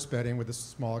sports betting, with a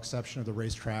small exception of the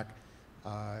racetrack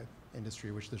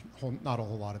industry, which there's not a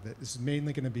whole lot of it. This is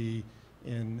mainly going to be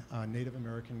in Native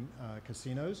American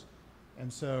casinos.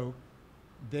 And so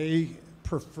they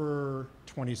prefer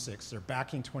 26. They're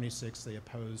backing 26. They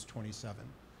oppose 27.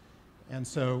 And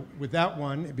so with that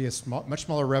one, it'd be a much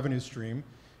smaller revenue stream.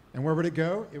 And where would it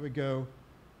go? It would go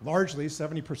largely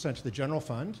 70% to the general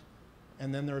fund.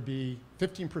 And then there would be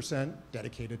 15%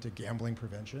 dedicated to gambling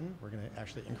prevention. We're going to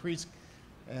actually increase,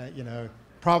 you know,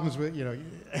 problems with, you know,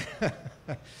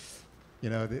 you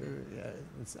know,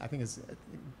 I think it's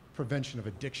prevention of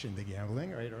addiction to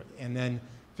gambling, right? And then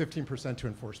 15% to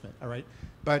enforcement, all right?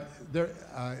 But there,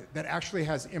 that actually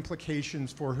has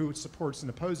implications for who supports and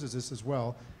opposes this as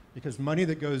well, because money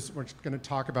that goes, we're going to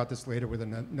talk about this later with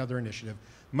another initiative,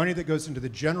 money that goes into the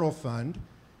general fund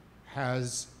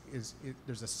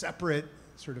there's a separate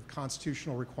sort of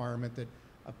constitutional requirement that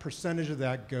a percentage of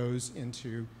that goes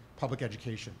into public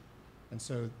education. And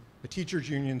so the teachers'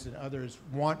 unions and others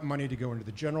want money to go into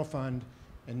the general fund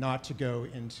and not to go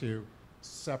into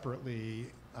separately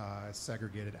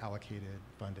segregated, allocated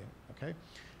funding, okay?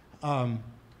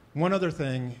 One other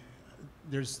thing,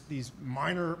 there's these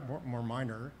minor, more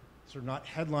minor, sort of not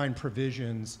headline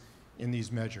provisions in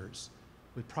these measures.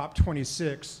 With Prop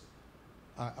 26,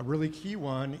 a really key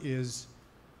one is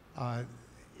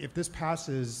if this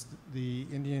passes, the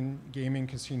Indian gaming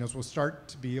casinos will start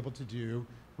to be able to do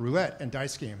roulette and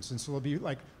dice games. And so they'll be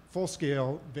like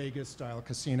full-scale Vegas-style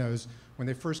casinos. When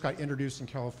they first got introduced in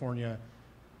California,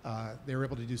 they were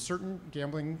able to do certain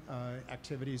gambling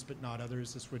activities, but not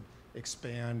others. This would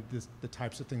expand the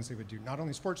types of things they would do, not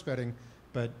only sports betting,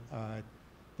 but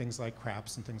things like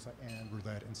craps and things like and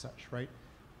roulette and such, right?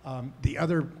 The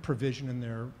other provision in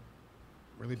there,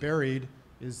 really buried,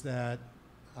 is that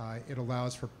it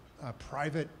allows for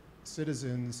private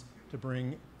citizens to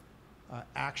bring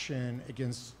action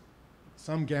against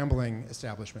some gambling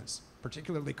establishments,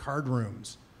 particularly card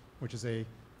rooms, which is a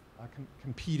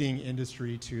competing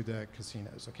industry to the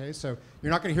casinos, okay? So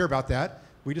you're not gonna hear about that.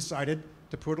 We decided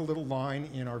to put a little line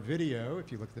in our video,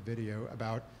 if you look at the video,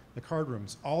 about the card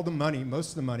rooms. All the money, most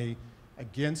of the money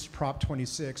against Prop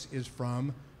 26 is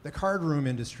from the card room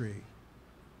industry,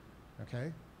 okay?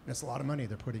 And it's a lot of money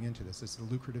they're putting into this. It's a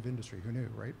lucrative industry, who knew,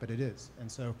 right? But it is.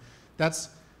 And so that's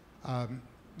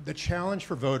the challenge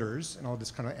for voters, and I'll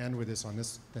just kind of end with this on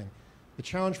this thing. The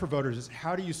challenge for voters is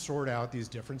how do you sort out these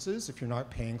differences if you're not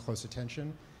paying close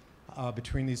attention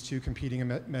between these two competing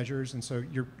measures? And so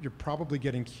you're probably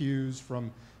getting cues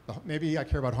from, maybe I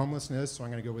care about homelessness, so I'm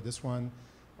gonna go with this one,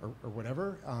 or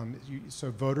whatever. So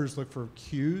voters look for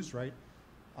cues, right?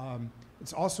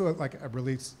 It's also like a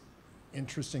really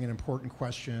interesting and important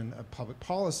question of public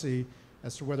policy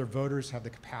as to whether voters have the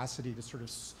capacity to sort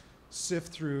of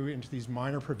sift through into these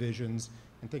minor provisions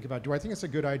and think about, do I think it's a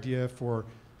good idea for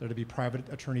there to be private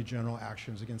attorney general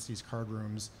actions against these card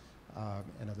rooms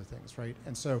and other things, right?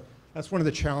 And so that's one of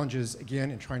the challenges,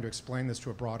 again, in trying to explain this to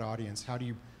a broad audience. How do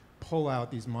you pull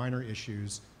out these minor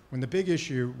issues when the big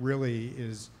issue really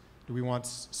is, do we want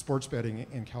sports betting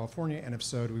in California? And if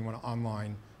so, do we want it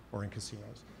online or in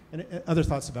casinos? And other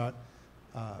thoughts about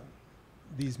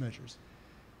these measures?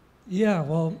 Yeah,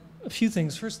 well, a few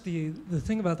things. First, the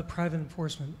thing about the private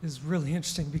enforcement is really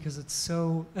interesting because it's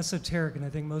so esoteric, and I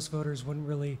think most voters wouldn't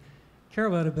really care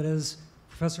about it. But as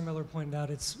Professor Miller pointed out,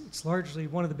 it's largely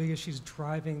one of the big issues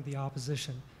driving the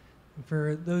opposition. And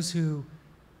for those who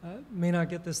may not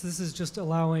get this, this is just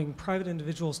allowing private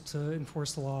individuals to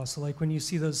enforce the law. So like when you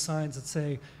see those signs that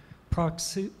say Prop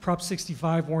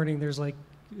 65 warning, there's like,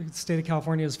 the state of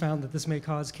California has found that this may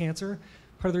cause cancer.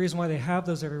 Part of the reason why they have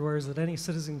those everywhere is that any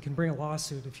citizen can bring a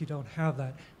lawsuit if you don't have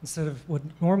that, instead of what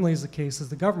normally is the case is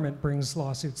the government brings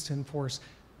lawsuits to enforce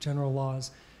general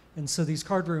laws. And so these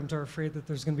card rooms are afraid that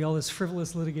there's going to be all this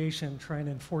frivolous litigation trying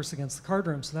to enforce against the card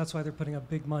rooms, so that's why they're putting up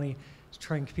big money to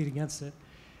try and compete against it.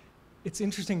 It's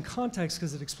interesting context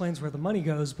because it explains where the money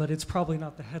goes, but it's probably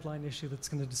not the headline issue that's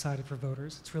going to decide it for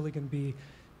voters. It's really going to be,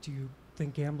 do you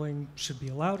think gambling should be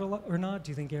allowed or not? Do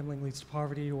you think gambling leads to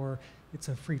poverty, or it's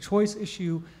a free choice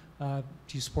issue? Do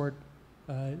you support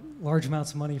large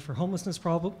amounts of money for homelessness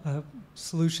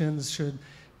solutions?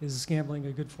 Is gambling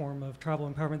a good form of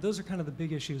tribal empowerment? Those are kind of the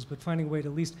big issues, but finding a way to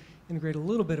at least integrate a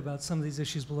little bit about some of these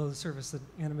issues below the surface that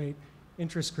animate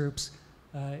interest groups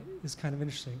is kind of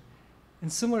interesting.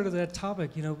 And similar to that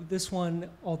topic, you know, this one,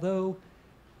 although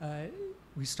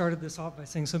we started this off by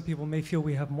saying some people may feel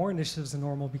we have more initiatives than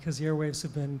normal because the airwaves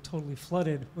have been totally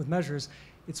flooded with measures,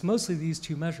 it's mostly these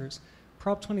two measures.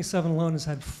 Prop 27 alone has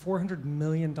had $400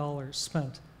 million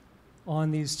spent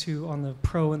on these two, on the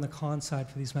pro and the con side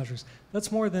for these measures.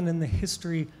 That's more than in the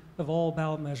history of all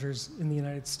ballot measures in the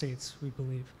United States, we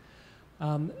believe.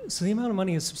 So the amount of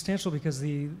money is substantial because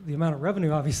the amount of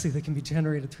revenue, obviously, that can be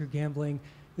generated through gambling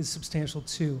is substantial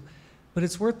too. But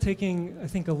it's worth taking, I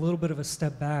think, a little bit of a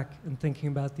step back and thinking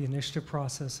about the initiative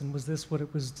process, and was this what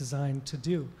it was designed to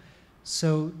do?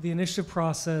 So the initiative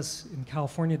process in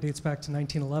California dates back to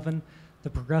 1911. The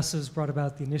progressives brought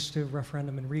about the initiative,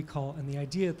 referendum, and recall, and the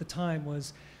idea at the time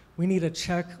was we need a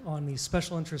check on the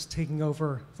special interests taking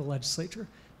over the legislature.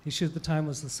 The issue at the time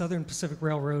was the Southern Pacific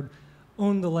Railroad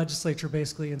owned the legislature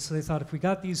basically, and so they thought if we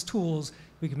got these tools,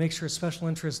 we can make sure special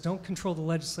interests don't control the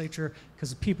legislature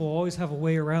because people always have a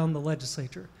way around the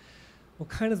legislature. Well,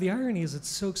 kind of the irony is it's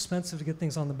so expensive to get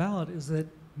things on the ballot is that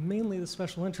mainly the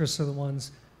special interests are the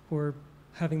ones who are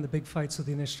having the big fights with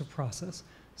the initiative process.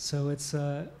 So it's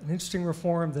an interesting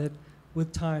reform that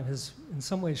with time has in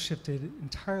some ways shifted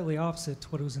entirely opposite to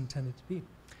what it was intended to be.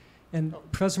 And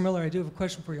Professor Miller, I do have a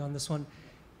question for you on this one.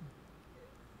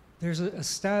 There's a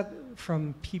stat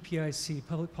from PPIC,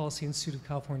 Public Policy Institute of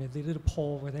California. They did a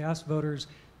poll where they asked voters,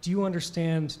 do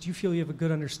you feel you have a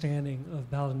good understanding of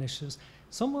ballot initiatives?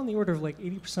 Some on the order of like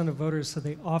 80% of voters said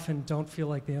they often don't feel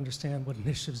like they understand what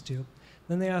initiatives do.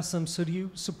 Then they asked them, so do you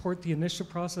support the initiative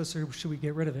process or should we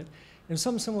get rid of it? And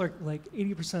something similar, like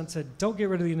 80% said, don't get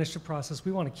rid of the initiative process.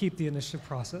 We want to keep the initiative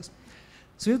process.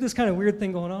 So we have this kind of weird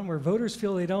thing going on where voters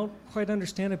feel they don't quite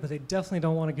understand it, but they definitely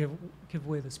don't want to give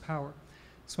away this power.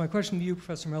 So my question to you,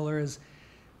 Professor Miller, is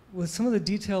with some of the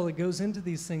detail that goes into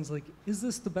these things, like, is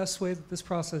this the best way that this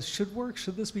process should work?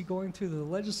 Should this be going through the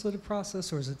legislative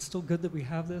process, or is it still good that we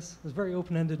have this? It's very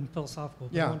open-ended and philosophical.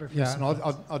 But I wonder if and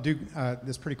I'll do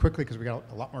this pretty quickly because we got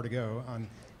a lot more to go on,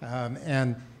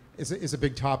 and it's a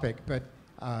big topic. But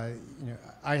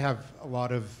I have a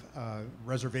lot of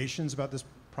reservations about this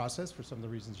process for some of the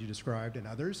reasons you described and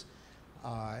others,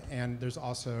 and there's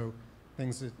also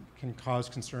things that can cause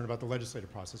concern about the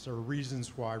legislative process. There are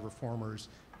reasons why reformers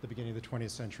at the beginning of the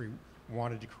 20th century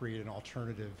wanted to create an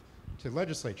alternative to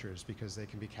legislatures because they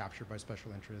can be captured by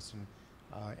special interests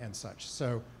and such.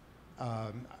 So,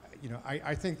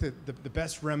 I think that the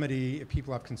best remedy if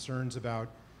people have concerns about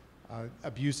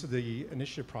abuse of the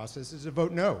initiative process is to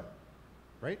vote no,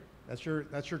 right? That's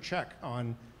your check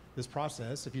on this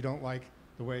process. If you don't like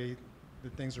the way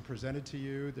that things are presented to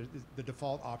you, the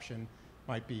default option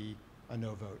might be a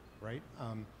no vote, right?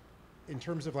 In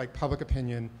terms of like public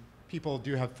opinion, people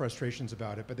do have frustrations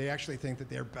about it, but they actually think that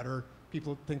they're better.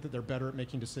 People think that they're better at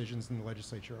making decisions than the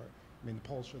legislature are. I mean, the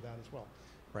polls show that as well,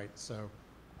 right? So,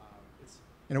 it's,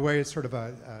 in a way, it's sort of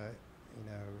one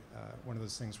of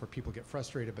those things where people get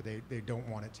frustrated, but they don't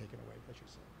want it taken away, as you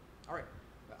say. All right,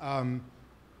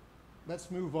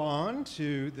 let's move on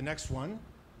to the next one,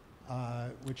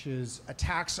 which is a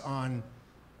tax on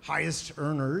highest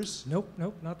earners. Nope,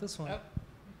 not this one.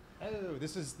 Oh,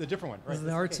 this is the different one, right? This is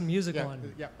the arts and music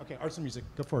one. Yeah, okay, arts and music,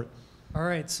 go for it. All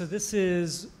right, so this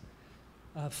is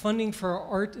funding for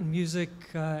art and music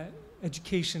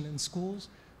education in schools.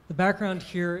 The background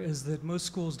here is that most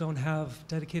schools don't have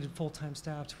dedicated full-time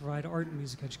staff to provide art and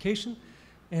music education.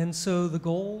 And so the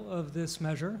goal of this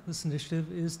measure, this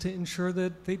initiative, is to ensure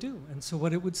that they do. And so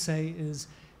what it would say is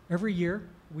every year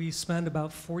we spend about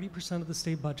 40% of the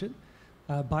state budget.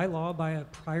 By law, by a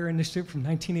prior initiative from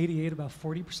 1988, about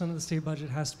 40% of the state budget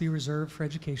has to be reserved for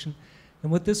education.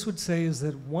 And what this would say is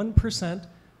that 1%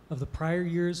 of the prior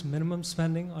year's minimum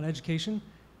spending on education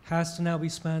has to now be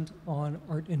spent on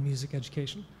art and music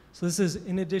education. So this is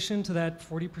in addition to that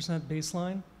 40%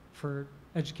 baseline for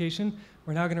education.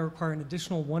 We're now going to require an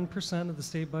additional 1% of the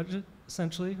state budget,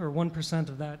 essentially, or 1%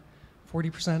 of that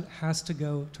 40% has to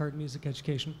go to art and music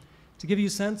education. To give you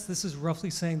a sense, this is roughly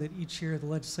saying that each year the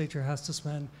legislature has to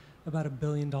spend about $1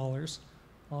 billion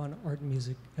on art and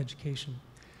music education.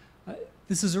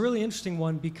 This is a really interesting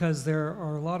one because there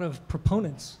are a lot of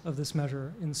proponents of this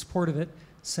measure in support of it,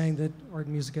 saying that art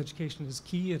and music education is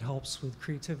key. It helps with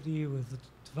creativity, with the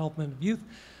development of youth.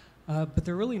 But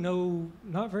there are really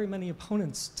not very many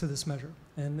opponents to this measure.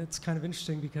 And it's kind of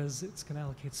interesting because it's going to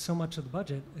allocate so much of the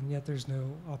budget, and yet there's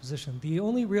no opposition. The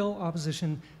only real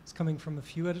opposition is coming from a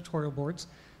few editorial boards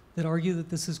that argue that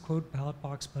this is, quote, ballot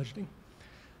box budgeting.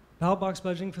 Ballot box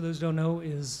budgeting, for those who don't know,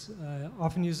 is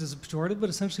often used as a pejorative, but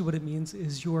essentially what it means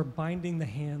is you are binding the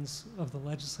hands of the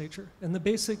legislature. And the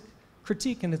basic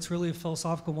critique, and it's really a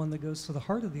philosophical one that goes to the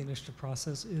heart of the initiative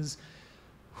process, is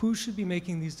who should be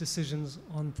making these decisions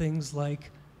on things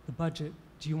like the budget?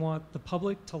 Do you want the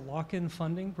public to lock in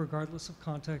funding regardless of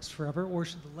context forever, or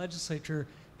should the legislature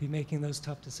be making those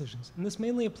tough decisions? And this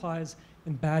mainly applies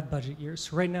in bad budget years.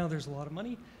 So right now there's a lot of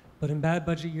money, but in bad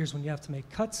budget years when you have to make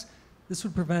cuts, this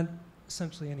would prevent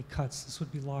essentially any cuts. This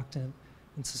would be locked in.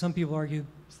 And so some people argue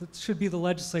that it should be the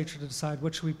legislature to decide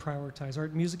what should we prioritize,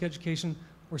 art and music education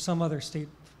or some other state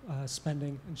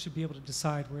spending, and should be able to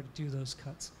decide where to do those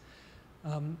cuts.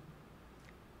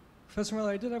 Professor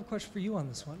Miller, I did have a question for you on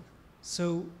this one.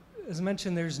 So, as I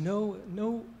mentioned, there's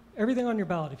everything on your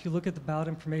ballot. If you look at the ballot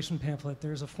information pamphlet,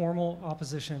 there's a formal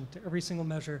opposition to every single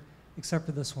measure except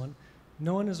for this one.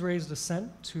 No one has raised a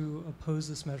cent to oppose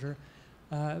this measure,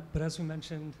 but as we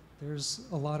mentioned, there's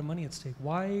a lot of money at stake.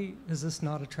 Why has this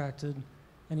not attracted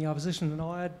any opposition? And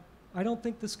I'll add, I don't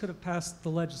think this could have passed the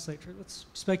legislature. That's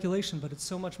speculation, but it's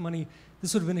so much money.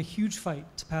 This would have been a huge fight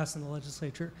to pass in the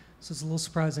legislature, so it's a little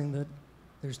surprising that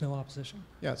there's no opposition.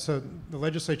 Yeah, so the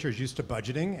legislature is used to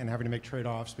budgeting and having to make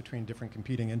trade-offs between different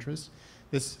competing interests.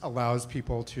 This allows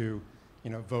people to,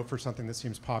 vote for something that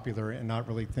seems popular and not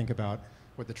really think about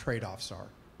what the trade-offs are,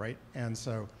 right? And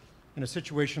so in a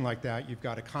situation like that, you've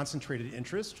got a concentrated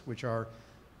interest, which are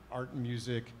art and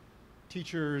music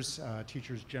teachers,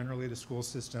 teachers generally, the school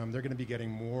system. They're going to be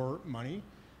getting more money.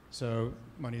 So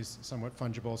money is somewhat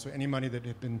fungible. So any money that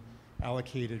had been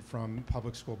allocated from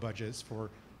public school budgets for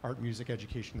art and music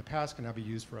education in the past can now be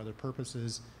used for other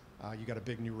purposes. You got a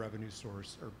big new revenue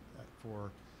source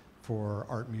for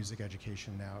art music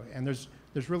education now. And there's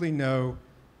really no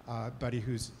buddy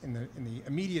who's in the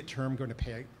immediate term going to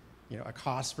pay a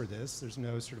cost for this. There's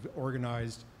no sort of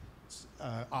organized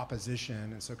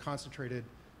opposition, and so concentrated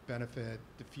benefit,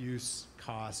 diffuse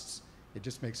costs, it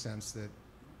just makes sense that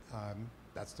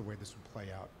that's the way this would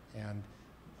play out. And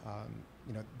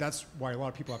that's why a lot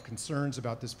of people have concerns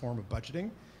about this form of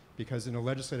budgeting, because in a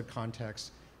legislative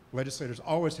context, legislators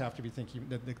always have to be thinking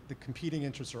that the competing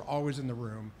interests are always in the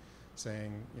room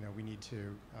saying, we need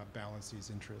to balance these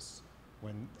interests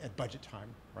at budget time,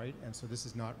 right? And so this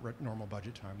is not normal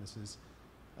budget time. This is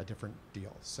a different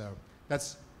deal. So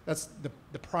that's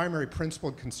the primary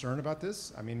principled concern about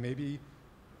this. I mean, maybe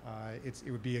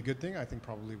it would be a good thing. I think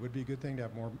probably would be a good thing to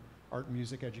have more art and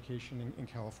music education in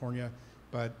California,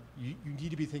 but you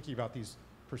need to be thinking about these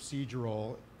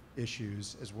procedural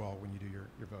issues as well when you do your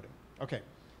voting. Okay.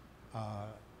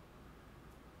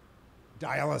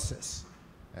 Dialysis.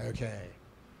 Okay.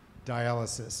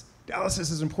 Dialysis.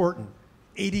 Dialysis is important.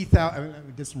 80,000,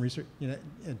 I did some research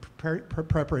in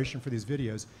preparation for these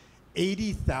videos.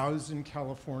 80,000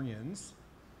 Californians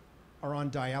are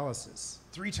on dialysis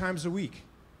 3 times a week.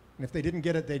 And if they didn't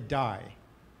get it, they'd die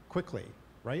quickly,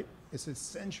 right? It's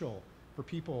essential for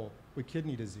people with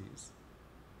kidney disease.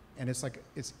 And it's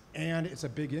a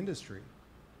big industry,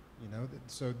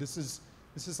 So this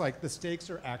is like, the stakes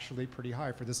are actually pretty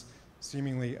high for this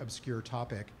seemingly obscure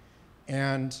topic.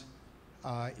 And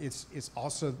it's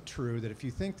also true that if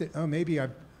you think that, oh, maybe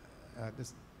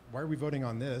why are we voting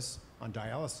on this, on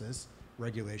dialysis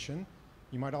regulation?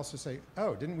 You might also say,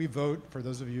 oh, didn't we vote, for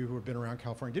those of you who have been around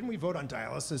California, didn't we vote on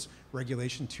dialysis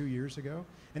regulation 2 years ago?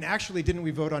 And actually, didn't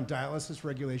we vote on dialysis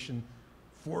regulation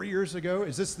 4 years ago?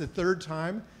 Is this the 3rd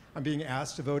time I'm being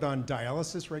asked to vote on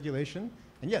dialysis regulation?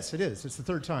 And yes, it is. It's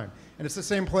the 3rd time. And it's the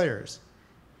same players,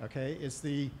 okay? It's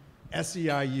the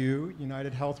SEIU,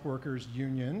 United Health Workers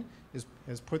Union,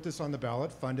 has put this on the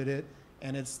ballot, funded it,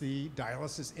 and it's the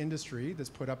dialysis industry that's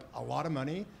put up a lot of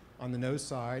money on the no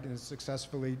side and has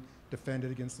successfully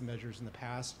defended against the measures in the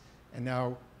past, and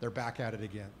now they're back at it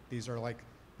again. These are like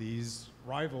these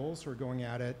rivals who are going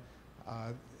at it,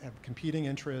 have competing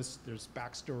interests. There's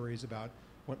backstories about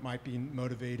what might be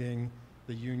motivating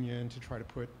the union to try to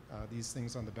put these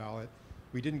things on the ballot.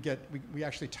 We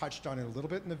actually touched on it a little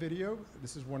bit in the video.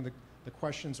 This is one of the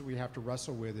questions that we have to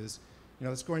wrestle with is,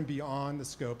 it's going beyond the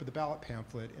scope of the ballot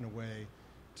pamphlet in a way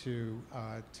to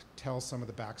tell some of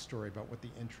the backstory about what the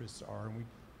interests are. And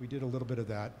we did a little bit of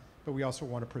that, but we also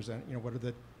want to present, what are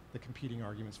the competing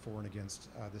arguments for and against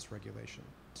this regulation.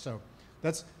 So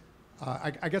that's,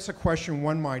 I guess a question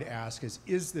one might ask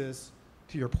is this,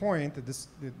 to your point, that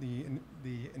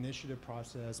the initiative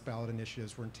process, ballot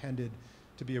initiatives were intended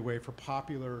to be a way for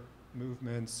popular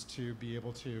movements to be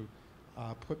able to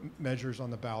put measures on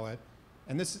the ballot.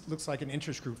 And this looks like an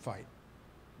interest group fight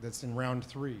that's in round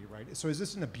 3, right? So is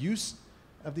this an abuse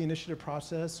of the initiative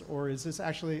process, or is this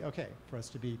actually okay for us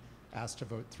to be asked to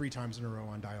vote 3 times in a row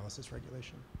on dialysis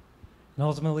regulation? And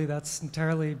ultimately, that's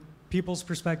entirely people's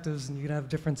perspectives, and you can have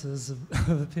differences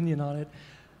of opinion on it.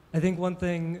 I think one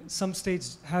thing, some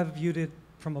states have viewed it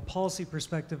from a policy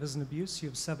perspective as an abuse. You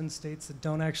have 7 states that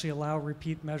don't actually allow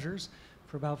repeat measures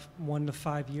for about 1 to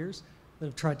 5 years that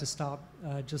have tried to stop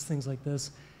just things like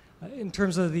this. In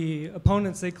terms of the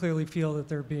opponents, they clearly feel that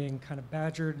they're being kind of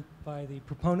badgered by the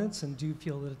proponents and do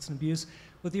feel that it's an abuse.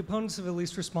 What the opponents have at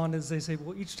least responded is they say,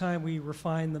 well, each time we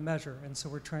refine the measure, and so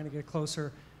we're trying to get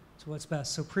closer to what's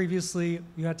best. So previously,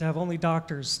 you had to have only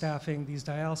doctors staffing these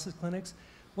dialysis clinics.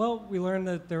 Well, we learned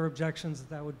that there were objections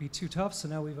that would be too tough, so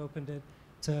now we've opened it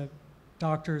to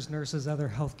doctors, nurses,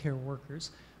 other healthcare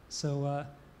workers. So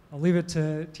I'll leave it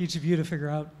to each of you to figure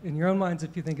out in your own minds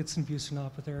if you think it's an abuse or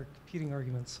not, but there are competing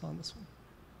arguments on this one.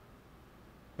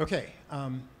 Okay.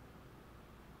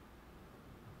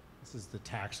 This is the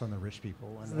tax on the rich people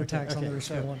one. This is the tax on the rich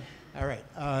people one. All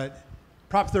right.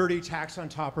 Prop 30, tax on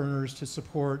top earners to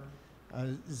support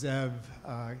ZEV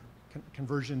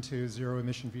conversion to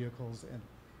zero-emission vehicles and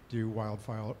do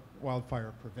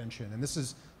wildfire prevention. And this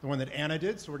is the one that Anna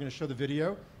did, so we're going to show the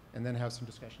video and then have some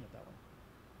discussion of that one.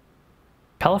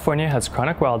 California has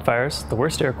chronic wildfires, the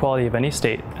worst air quality of any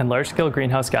state, and large-scale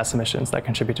greenhouse gas emissions that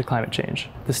contribute to climate change.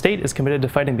 The state is committed to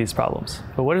fighting these problems,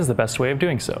 but what is the best way of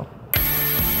doing so?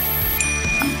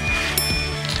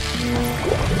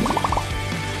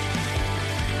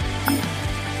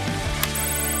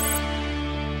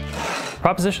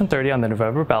 Proposition 30 on the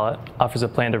November ballot offers a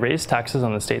plan to raise taxes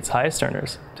on the state's highest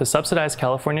earners, to subsidize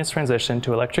California's transition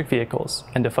to electric vehicles,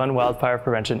 and to fund wildfire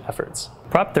prevention efforts.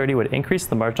 Prop 30 would increase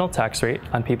the marginal tax rate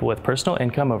on people with personal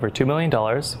income over $2 million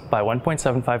by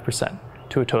 1.75%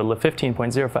 to a total of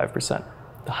 15.05%.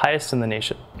 the highest in the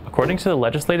nation. According to the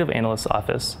Legislative Analyst's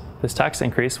Office, this tax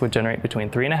increase would generate between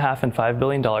 $3.5 and $5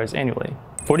 billion annually.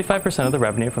 45% of the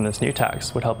revenue from this new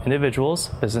tax would help individuals,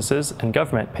 businesses, and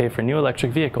government pay for new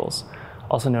electric vehicles,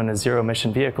 also known as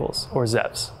zero-emission vehicles, or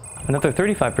ZEVs. Another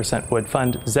 35% would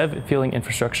fund ZEV fueling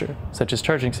infrastructure, such as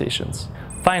charging stations.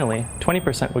 Finally,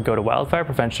 20% would go to wildfire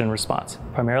prevention and response,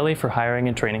 primarily for hiring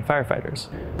and training firefighters.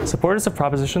 Supporters of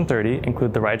Proposition 30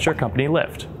 include the rideshare company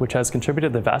Lyft, which has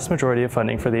contributed the vast majority of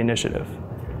funding for the initiative,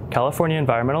 California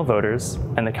environmental voters,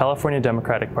 and the California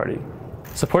Democratic Party.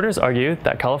 Supporters argue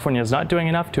that California is not doing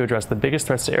enough to address the biggest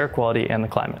threats to air quality and the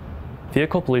climate,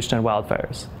 vehicle pollution and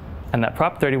wildfires, and that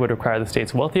Prop 30 would require the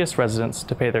state's wealthiest residents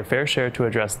to pay their fair share to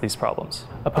address these problems.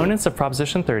 Opponents of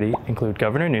Proposition 30 include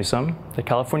Governor Newsom, the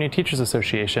California Teachers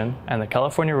Association, and the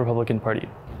California Republican Party.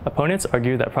 Opponents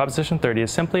argue that Proposition 30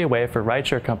 is simply a way for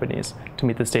rideshare companies to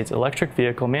meet the state's electric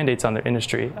vehicle mandates on their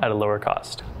industry at a lower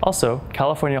cost. Also,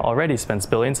 California already spends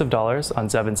billions of dollars on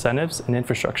ZEV incentives and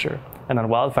infrastructure, and on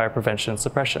wildfire prevention and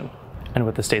suppression. And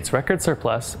with the state's record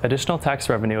surplus, additional tax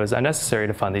revenue is unnecessary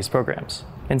to fund these programs.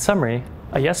 In summary,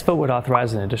 a yes vote would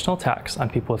authorize an additional tax on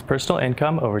people with personal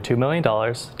income over $2 million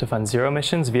to fund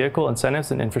zero-emissions vehicle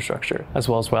incentives and infrastructure, as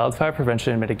well as wildfire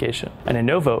prevention and mitigation. And a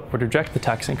no vote would reject the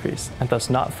tax increase and thus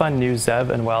not fund new ZEV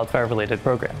and wildfire-related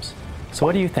programs. So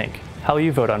what do you think? How will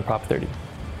you vote on Prop 30?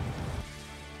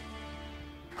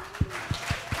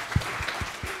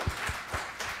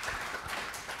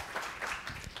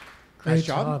 Nice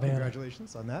job. Anna.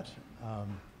 Congratulations on that.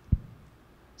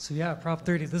 So yeah, Prop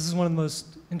 30, this is one of the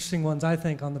most interesting ones, I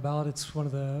think, on the ballot. It's one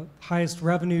of the highest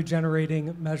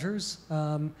revenue-generating measures.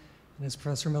 And as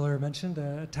Professor Miller mentioned,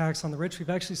 a tax on the rich. We've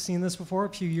actually seen this before. A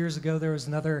few years ago, there was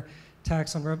another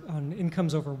tax on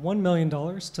incomes over $1 million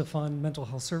to fund mental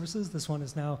health services. This one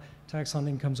is now tax on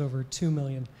incomes over $2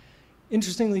 million.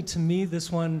 Interestingly, to me,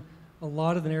 this one, a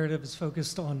lot of the narrative is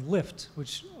focused on Lyft,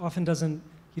 which often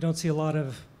you don't see a lot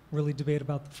of really debate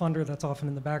about the funder. That's often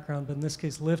in the background. But in this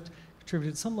case, Lyft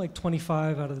contributed something like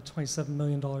 25 out of the $27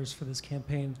 million for this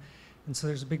campaign. And so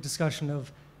there's a big discussion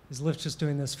of, is Lyft just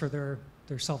doing this for their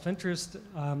self-interest?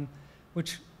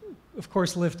 Which, of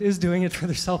course, Lyft is doing it for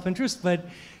their self-interest, but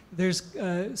there's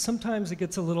sometimes it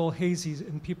gets a little hazy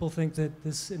and people think that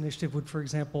this initiative would, for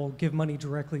example, give money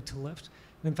directly to Lyft.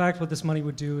 And in fact, what this money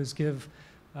would do is give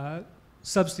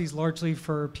subsidies largely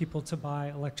for people to buy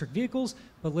electric vehicles,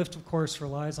 but Lyft, of course,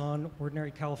 relies on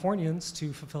ordinary Californians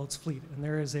to fulfill its fleet. And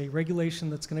there is a regulation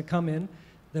that's going to come in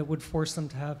that would force them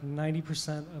to have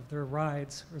 90% of their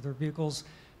rides, or their vehicles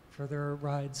for their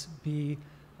rides, be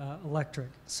electric.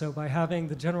 So by having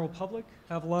the general public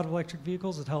have a lot of electric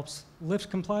vehicles, it helps Lyft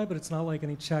comply, but it's not like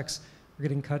any checks are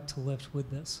getting cut to Lyft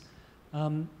with this.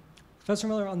 Professor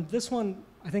Miller, on this one,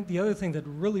 I think the other thing that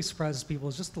really surprises people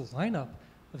is just the lineup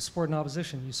of support and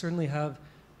opposition. You certainly have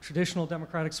traditional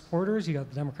Democratic supporters, you got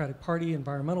the Democratic Party,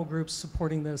 environmental groups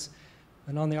supporting this,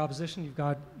 and on the opposition, you've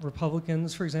got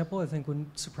Republicans, for example, I think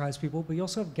wouldn't surprise people, but you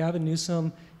also have Gavin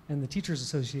Newsom and the Teachers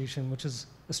Association, which is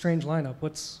a strange lineup.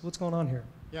 What's going on here?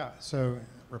 Yeah, so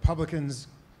Republicans,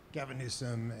 Gavin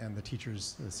Newsom, and the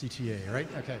teachers, the CTA, right?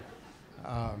 Okay.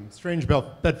 Strange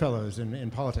bedfellows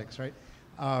in politics, right?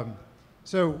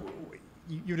 So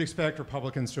you'd expect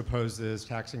Republicans to oppose this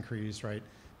tax increase, right?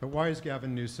 But why is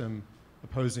Gavin Newsom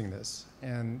opposing this,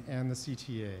 and the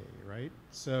CTA, right?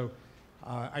 So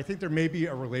I think there may be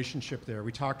a relationship there.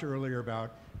 We talked earlier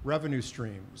about revenue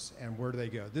streams and where do they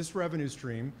go. This revenue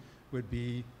stream would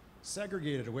be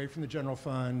segregated away from the general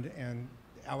fund and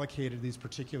allocated to these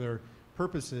particular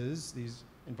purposes, these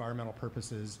environmental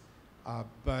purposes,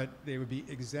 but they would be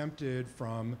exempted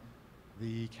from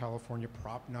the California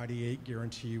Prop 98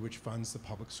 guarantee, which funds the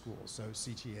public schools. So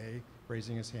CTA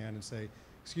raising his hand and say,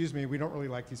 excuse me, we don't really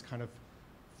like these kind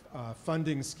of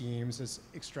funding schemes. It's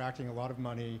extracting a lot of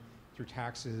money through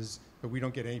taxes, but we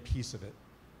don't get any piece of it,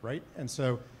 right? And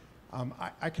so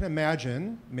I can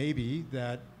imagine maybe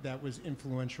that was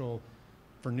influential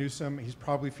for Newsom. He's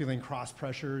probably feeling cross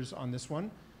pressures on this one.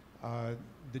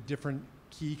 The different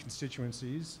key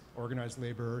constituencies, organized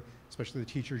labor, especially the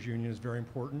teachers union, is very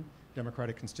important.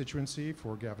 Democratic constituency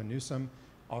for Gavin Newsom,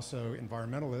 also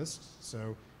environmentalists.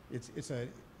 So it's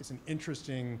an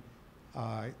interesting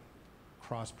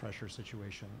cross-pressure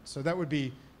situation. So that would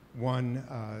be one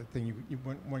thing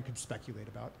one could speculate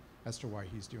about as to why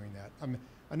he's doing that.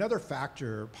 Another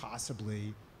factor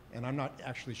possibly, and I'm not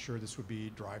actually sure this would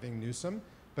be driving Newsom,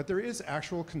 but there is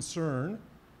actual concern,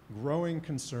 growing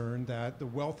concern, that the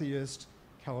wealthiest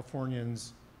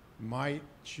Californians might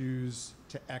choose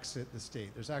to exit the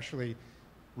state. There's actually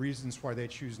reasons why they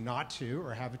choose not to,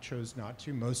 or have chose not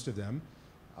to, most of them.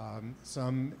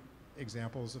 Some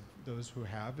examples of those who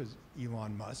have is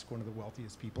Elon Musk, one of the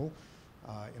wealthiest people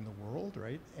in the world,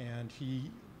 right? And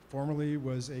he formerly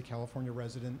was a California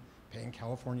resident paying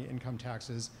California income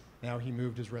taxes. Now he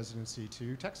moved his residency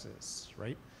to Texas,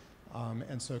 right?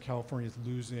 And so California is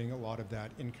losing a lot of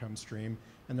that income stream.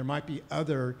 And there might be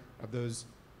other of those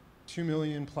 2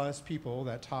 million plus people,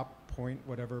 that top point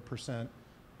whatever percent,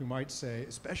 who might say,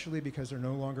 especially because they're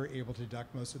no longer able to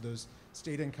deduct most of those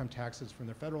state income taxes from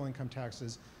their federal income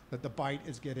taxes, that the bite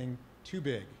is getting too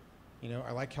big. You know,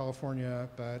 I like California,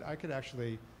 but I could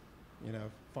actually, you know,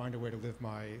 find a way to live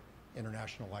my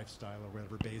international lifestyle or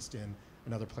whatever based in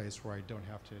another place where I don't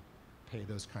have to pay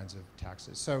those kinds of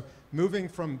taxes. So moving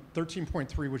from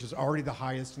 13.3, which is already the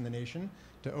highest in the nation,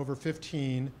 to over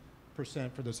 15%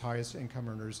 for those highest income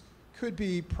earners could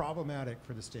be problematic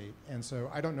for the state. And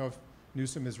so I don't know if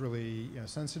Newsom is really, you know,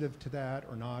 sensitive to that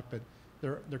or not, but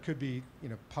there could be, you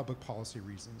know, public policy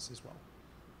reasons as well.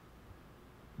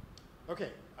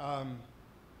 Okay,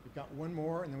 we've got one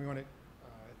more, and then we want to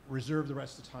reserve the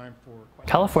rest of the time for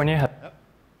questions. California.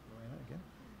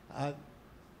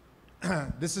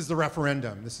 This is the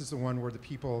referendum. This is the one where the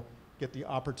people get the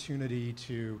opportunity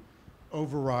to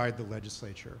override the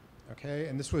legislature. Okay,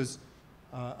 and this was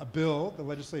a bill the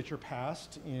legislature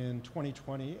passed in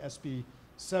 2020, SB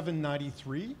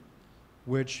 793,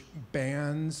 which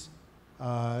bans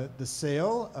the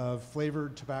sale of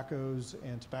flavored tobaccos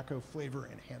and tobacco flavor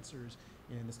enhancers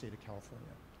in the state of California.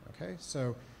 Okay,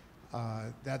 so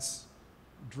that's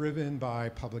driven by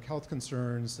public health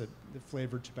concerns that the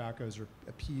flavored tobaccos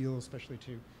appeal especially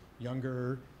to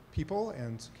younger people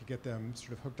and could get them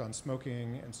sort of hooked on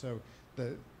smoking. And so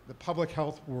the public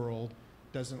health world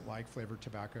doesn't like flavored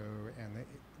tobacco, and they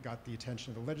got the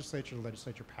attention of the legislature. The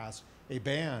legislature passed a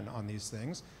ban on these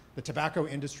things. The tobacco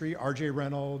industry, R.J.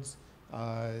 Reynolds,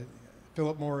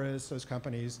 Philip Morris, those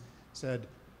companies said,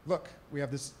 look, we have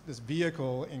this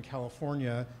vehicle in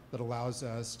California that allows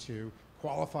us to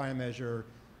qualify a measure,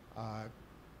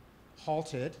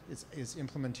 halt it, its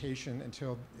implementation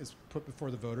until it's put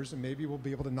before the voters, and maybe we'll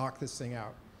be able to knock this thing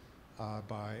out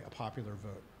by a popular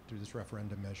vote through this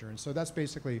referendum measure. And so that's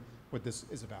basically what this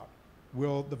is about.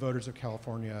 Will the voters of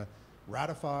California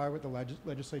ratify what the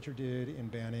legislature did in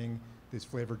banning these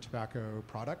flavored tobacco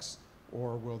products,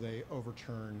 or will they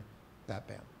overturn that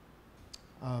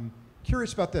ban?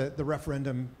 Curious about the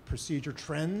referendum procedure.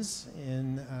 Trends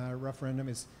in referendum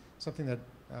is something that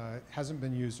hasn't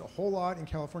been used a whole lot in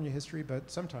California history, but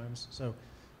sometimes. So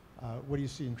what do you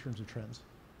see in terms of trends?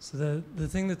 So the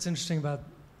thing that's interesting about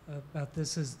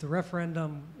this is the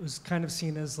referendum was kind of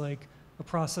seen as like a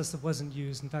process that wasn't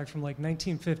used. In fact, from like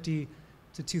 1950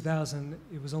 to 2000,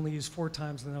 it was only used 4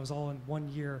 times, and that was all in 1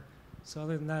 year. So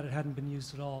other than that, it hadn't been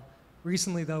used at all.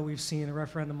 Recently, though, we've seen a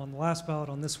referendum on the last ballot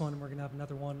on this one, and we're going to have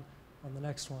another one on the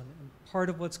next one. And part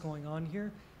of what's going on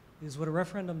here is what a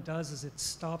referendum does is it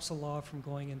stops a law from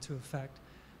going into effect.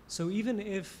 So even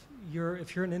if you're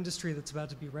an industry that's about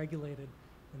to be regulated,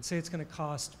 and say it's going to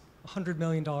cost $100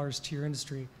 million to your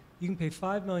industry, you can pay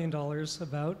 $5 million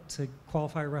about to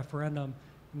qualify a referendum,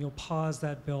 and you'll pause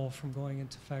that bill from going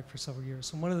into effect for several years.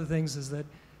 So one of the things is that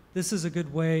this is a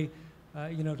good way,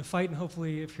 to fight, and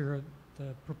hopefully, if you're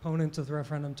the proponent of the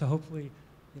referendum, to hopefully,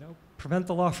 prevent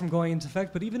the law from going into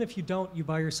effect. But even if you don't, you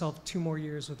buy yourself 2 more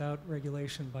years without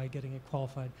regulation by getting it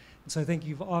qualified. And so I think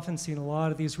you've often seen a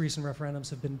lot of these recent referendums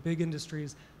have been big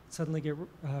industries that suddenly get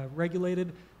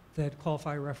regulated that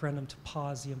qualify a referendum to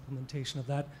pause the implementation of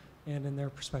that, and in their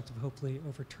perspective, hopefully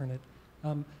overturn it.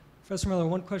 Professor Miller,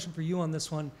 one question for you on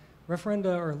this one.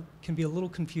 Referenda can be a little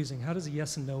confusing. How does a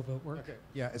yes and no vote work? Okay.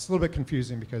 Yeah, it's a little bit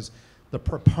confusing because the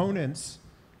proponents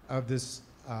of this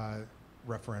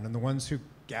referendum, the ones who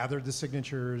gathered the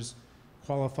signatures,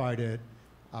 qualified it,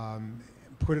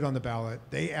 put it on the ballot,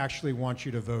 they actually want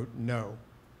you to vote no.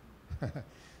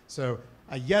 So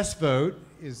a yes vote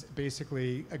is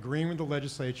basically agreeing with the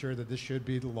legislature that this should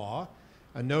be the law.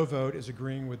 A no vote is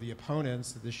agreeing with the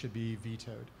opponents that this should be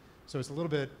vetoed. So it's a little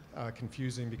bit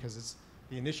confusing because it's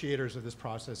the initiators of this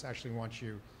process actually want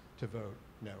you to vote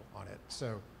no on it.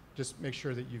 So just make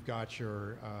sure that you've got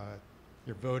your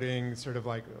voting sort of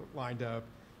like lined up.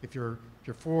 If you're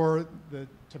for the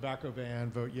tobacco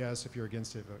ban, vote yes. If you're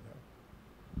against it, vote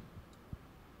no.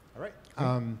 All right.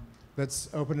 Let's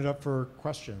open it up for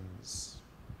questions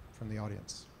from the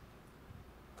audience.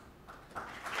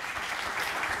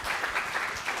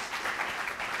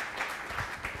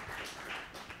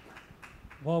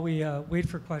 While we wait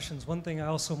for questions, one thing I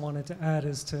also wanted to add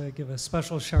is to give a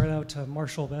special shout out to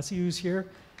Marshall Bessie, who's here.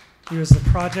 He was the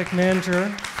project manager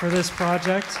for this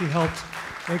project. He helped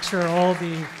make sure all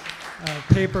the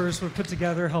papers were put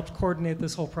together, helped coordinate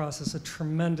this whole process, a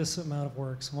tremendous amount of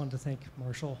work. So I wanted to thank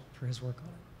Marshall for his work on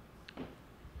it.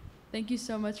 Thank you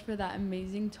so much for that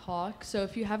amazing talk. So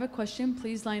if you have a question,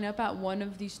 please line up at one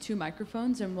of these two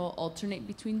microphones and we'll alternate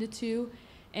between the two.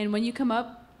 And when you come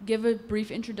up, give a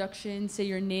brief introduction, say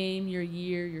your name, your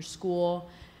year, your school,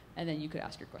 and then you could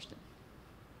ask your question.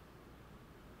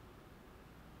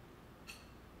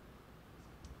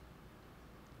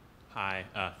 Hi,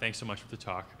 thanks so much for the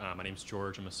talk. My name's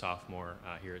George. I'm a sophomore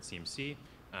here at CMC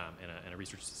and a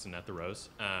research assistant at the Rose.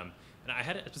 And I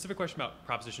had a specific question about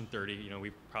Proposition 30. You know,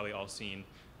 we've probably all seen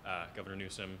Governor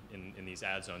Newsom in these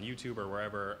ads on YouTube or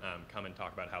wherever come and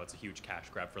talk about how it's a huge cash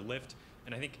grab for Lyft.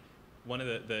 And I think one of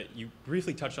you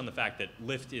briefly touched on the fact that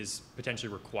Lyft is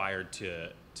potentially required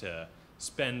to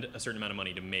spend a certain amount of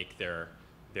money to make their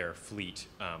fleet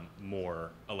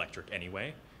more electric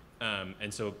anyway.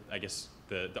 And so I guess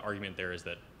the argument there is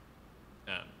that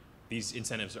these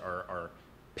incentives are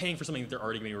paying for something that they're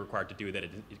already going to be required to do, that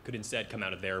it could instead come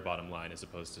out of their bottom line as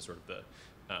opposed to sort of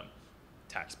the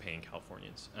tax-paying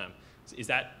Californians. Is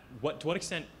that, to what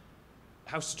extent,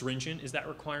 how stringent is that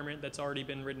requirement that's already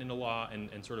been written into law,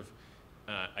 and sort of,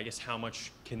 I guess, how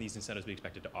much can these incentives be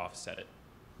expected to offset it?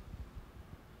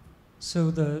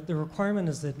 So the requirement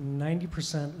is that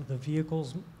 90% of the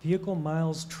vehicle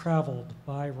miles traveled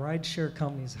by rideshare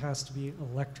companies has to be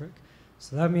electric.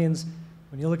 So that means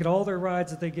when you look at all their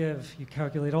rides that they give, you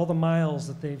calculate all the miles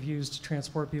that they've used to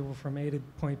transport people from A to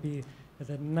point B, and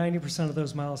that 90% of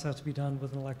those miles have to be done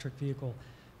with an electric vehicle.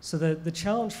 So the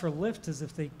challenge for Lyft is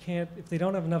if they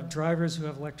don't have enough drivers who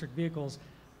have electric vehicles,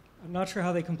 I'm not sure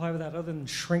how they comply with that other than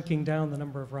shrinking down the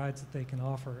number of rides that they can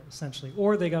offer, essentially.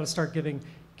 Or they got to start giving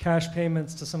cash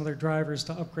payments to some of their drivers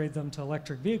to upgrade them to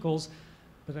electric vehicles.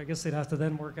 But I guess they'd have to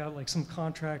then work out like some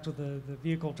contract with the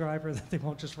vehicle driver that they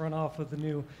won't just run off with the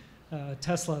new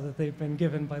Tesla that they've been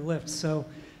given by Lyft. So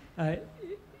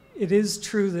it is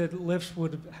true that Lyft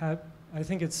would have, I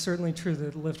think it's certainly true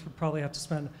that Lyft would probably have to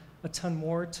spend a ton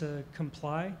more to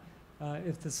comply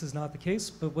if this is not the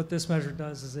case. But what this measure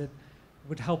does is it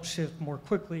would help shift more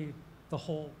quickly the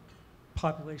whole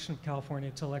population of California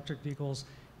to electric vehicles.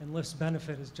 And Lyft's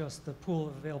benefit is just the pool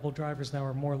of available drivers now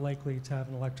are more likely to have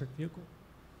an electric vehicle.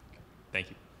 Thank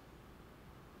you.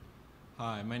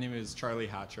 Hi, my name is Charlie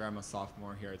Hatcher. I'm a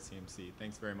sophomore here at CMC.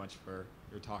 Thanks very much for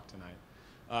your talk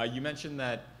tonight. You mentioned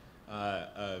that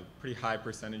a pretty high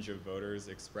percentage of voters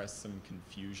expressed some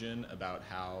confusion about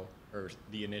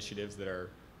the initiatives that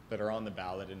are on the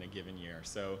ballot in a given year.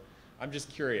 So I'm just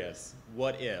curious,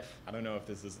 what if, I don't know if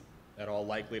this is at all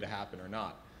likely to happen or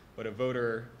not, but a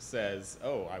voter says,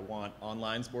 oh, I want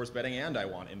online sports betting and I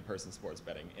want in-person sports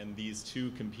betting, and these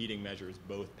two competing measures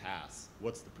both pass.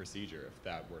 What's the procedure if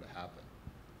that were to happen?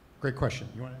 Great question.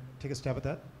 You want to take a stab at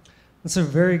that? That's a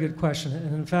very good question.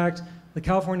 And in fact, the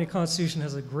California Constitution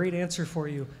has a great answer for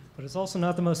you, but it's also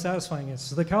not the most satisfying answer.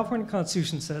 So the California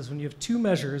Constitution says when you have two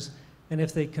measures, and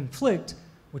if they conflict,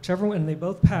 whichever one, and they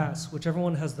both pass, whichever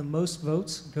one has the most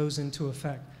votes goes into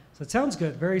effect. So it sounds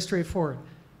good, very straightforward.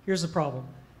 Here's the problem.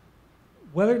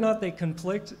 Whether or not they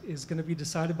conflict is going to be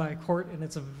decided by a court, and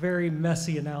it's a very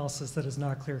messy analysis that is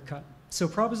not clear-cut. So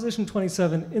Proposition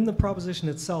 27 in the proposition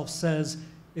itself says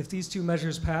if these two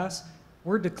measures pass,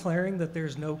 we're declaring that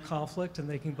there's no conflict and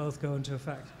they can both go into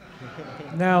effect.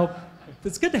 Now,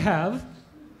 it's good to have,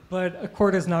 but a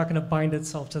court is not going to bind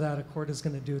itself to that. A court is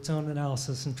going to do its own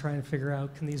analysis and try and figure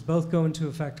out, can these both go into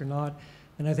effect or not?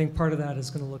 And I think part of that is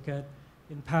going to look at,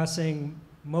 in passing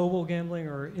mobile gambling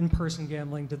or in-person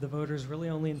gambling, did the voters really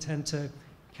only intend to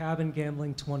cabin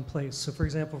gambling to one place? So for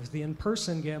example, for the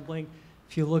in-person gambling,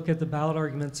 if you look at the ballot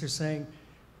arguments, they're saying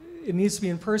it needs to be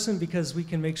in person because we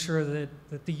can make sure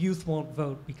that the youth won't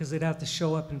vote because they'd have to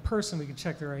show up in person, we can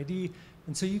check their ID.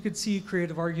 And so you could see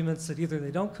creative arguments that either they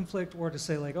don't conflict or to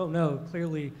say like, oh no,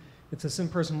 clearly if this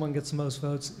in-person one gets the most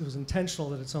votes, it was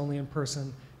intentional that it's only in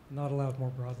person, not allowed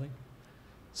more broadly.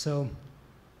 So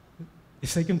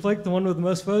if they conflict, the one with the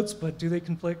most votes, but do they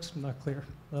conflict? Not clear.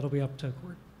 That'll be up to a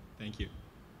court. Thank you.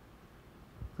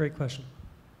 Great question.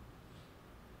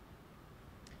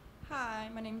 Hi,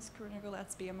 my name is Karuna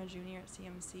Gillespie. I'm a junior at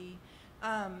CMC.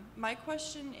 My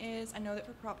question is, I know that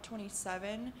for Prop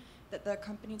 27, that the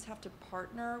companies have to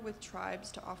partner with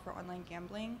tribes to offer online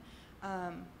gambling.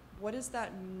 What does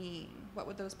that mean? What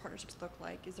would those partnerships look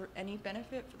like? Is there any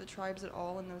benefit for the tribes at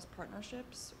all in those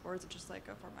partnerships, or is it just like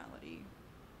a formality?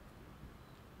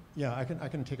 Yeah, I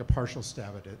can take a partial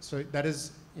stab at it. So that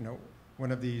is,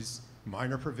 one of these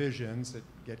minor provisions that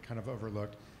get kind of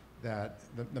overlooked, that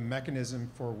the mechanism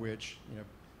for which,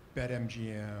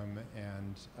 BetMGM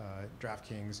and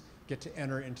DraftKings get to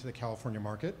enter into the California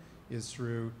market is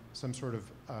through some sort of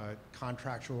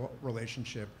contractual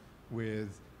relationship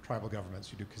with tribal governments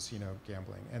who do casino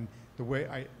gambling. And the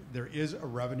way there is a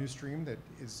revenue stream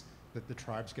that the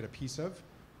tribes get a piece of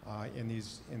in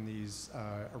these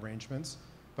arrangements,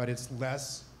 but it's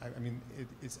less. I mean,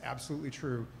 it's absolutely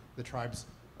true. The tribes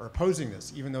are opposing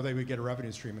this, even though they would get a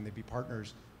revenue stream and they'd be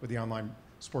partners with the online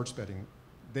sports betting.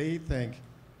 They think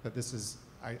that this is.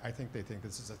 I think they think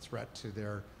this is a threat to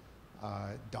their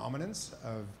dominance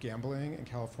of gambling in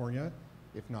California.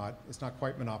 If not, it's not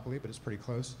quite monopoly, but it's pretty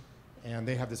close. And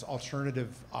they have this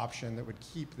alternative option that would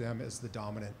keep them as the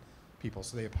dominant people,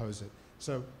 so they oppose it.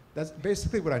 So that's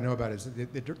basically what I know about it, is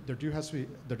that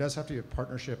there does have to be a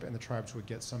partnership, and the tribes would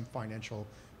get some financial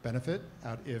benefit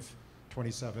out if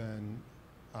 27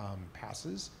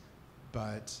 passes,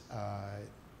 but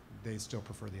they still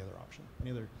prefer the other option.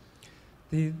 Any other?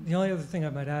 The only other thing I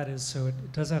might add is, so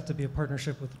it does have to be a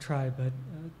partnership with the tribe, but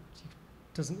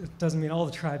it doesn't mean all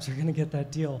the tribes are going to get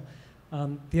that deal.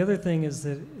 The other thing is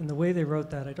that in the way they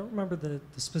wrote that, I don't remember the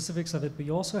specifics of it, but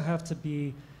you also have to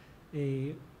be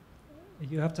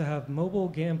you have to have mobile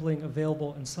gambling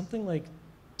available in something like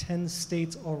 10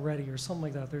 states already or something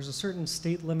like that. There's a certain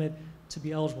state limit to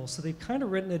be eligible. So they've kind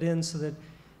of written it in so that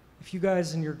if you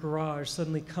guys in your garage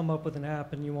suddenly come up with an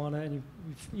app and you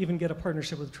even get a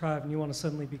partnership with Tribe and you want to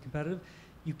suddenly be competitive,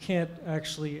 you can't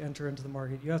actually enter into the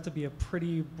market. You have to be a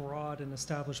pretty broad and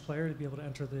established player to be able to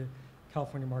enter the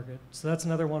California market. So that's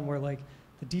another one where like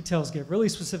the details get really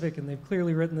specific, and they've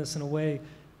clearly written this in a way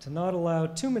to not allow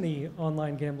too many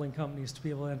online gambling companies to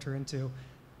be able to enter into.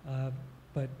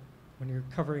 But when you're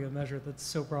covering a measure that's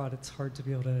so broad, it's hard to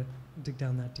be able to dig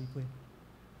down that deeply.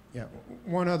 Yeah,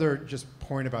 one other just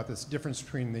point about this difference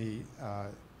between the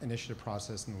initiative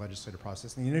process and the legislative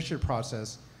process. In the initiative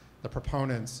process, the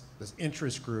proponents, this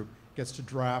interest group, gets to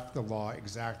draft the law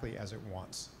exactly as it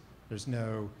wants. There's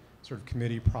no sort of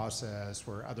committee process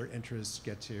where other interests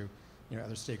get to,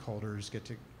 other stakeholders get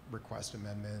to request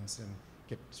amendments and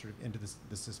get sort of into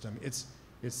the system. It's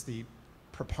the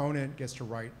proponent gets to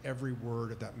write every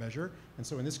word of that measure. And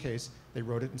so in this case, they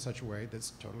wrote it in such a way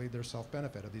that's totally their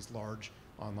self-benefit of these large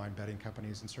online betting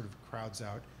companies, and sort of crowds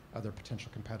out other potential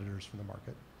competitors from the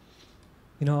market.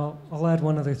 I'll add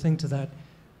one other thing to that.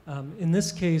 In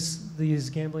this case, these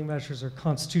gambling measures are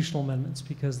constitutional amendments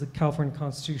because the California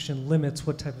Constitution limits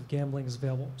what type of gambling is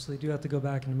available. So they do have to go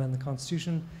back and amend the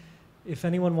Constitution. If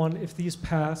these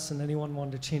pass and anyone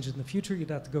wanted to change it in the future,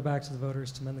 you'd have to go back to the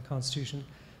voters to amend the Constitution.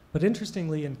 But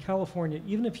interestingly, in California,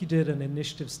 even if you did an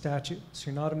initiative statute,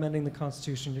 so you're not amending the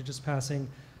Constitution, you're just passing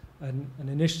an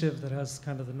initiative that has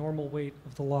kind of the normal weight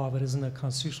of the law but isn't a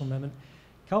constitutional amendment,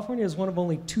 California is one of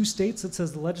only 2 states that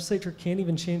says the legislature can't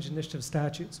even change initiative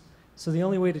statutes. So the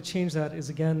only way to change that is,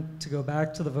 again, to go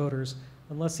back to the voters,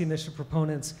 unless the initiative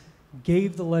proponents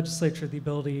gave the legislature the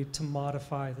ability to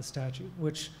modify the statute,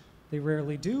 which they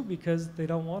rarely do because they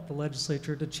don't want the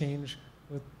legislature to change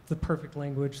with the perfect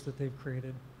language that they've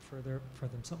created for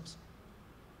themselves.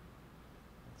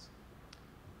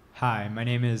 Hi, my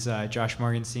name is Josh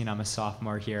Morgenstein. I'm a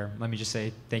sophomore here. Let me just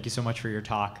say thank you so much for your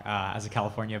talk. As a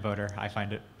California voter, I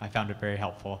found it very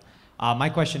helpful. My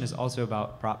question is also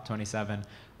about Prop 27.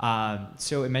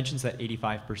 So it mentions that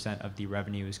 85% of the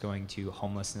revenue is going to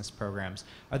homelessness programs.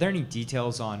 Are there any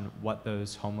details on what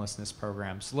those homelessness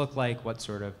programs look like, what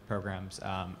sort of programs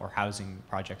or housing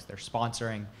projects they're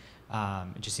sponsoring?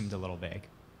 It just seemed a little vague.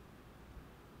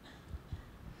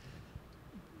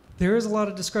 There is a lot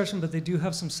of discretion, but they do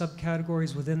have some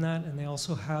subcategories within that, and they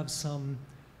also have some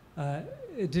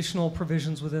additional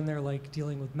provisions within there, like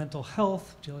dealing with mental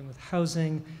health, dealing with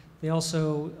housing. They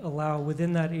also allow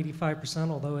within that 85%,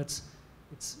 although it's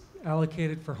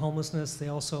allocated for homelessness, they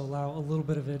also allow a little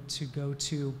bit of it to go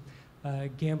to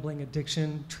gambling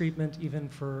addiction treatment, even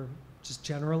for just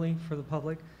generally for the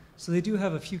public. So they do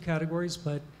have a few categories,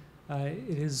 but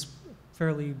it is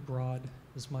fairly broad,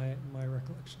 is my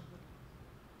recollection.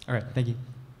 All right, thank you.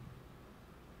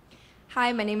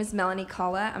 Hi, my name is Melanie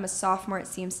Kalla. I'm a sophomore at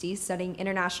CMC studying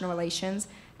international relations.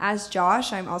 As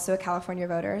Josh, I'm also a California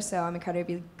voter, so I'm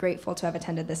incredibly grateful to have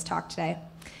attended this talk today.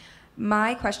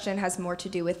 My question has more to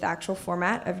do with the actual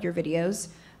format of your videos.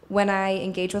 When I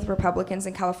engage with Republicans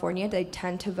in California, they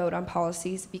tend to vote on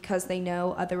policies because they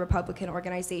know other Republican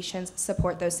organizations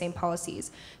support those same policies.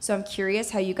 So I'm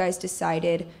curious how you guys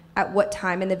decided at what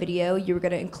time in the video you were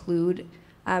going to include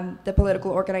the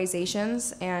political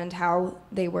organizations and how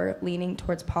they were leaning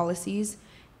towards policies,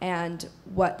 and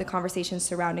what the conversations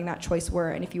surrounding that choice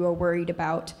were, and if you were worried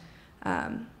about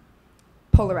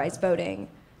polarized voting,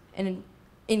 and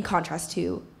in contrast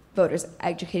to voters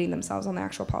educating themselves on the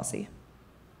actual policy.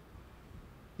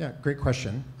 Yeah, great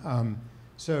question.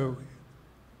 So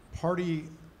party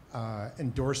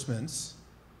endorsements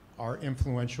are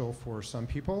influential for some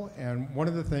people, and one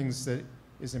of the things that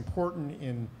is important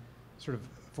in sort of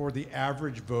for the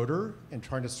average voter in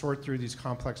trying to sort through these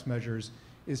complex measures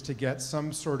is to get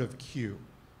some sort of cue.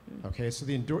 Okay, so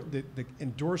the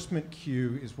endorsement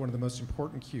cue is one of the most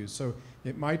important cues. So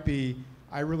it might be,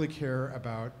 I really care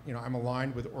about, I'm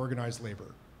aligned with organized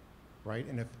labor, right?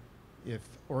 And if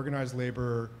organized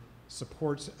labor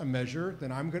supports a measure,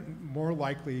 then I'm going to more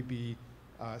likely be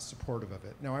supportive of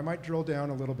it. Now, I might drill down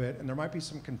a little bit, and there might be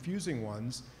some confusing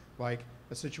ones, like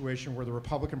a situation where the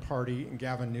Republican Party and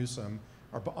Gavin Newsom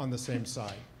are on the same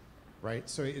side, right?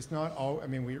 So it's not all,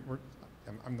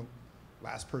 I'm the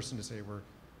last person to say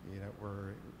we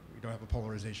don't have a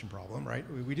polarization problem, right?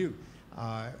 We do,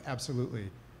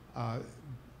 absolutely.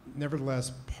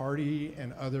 Nevertheless, party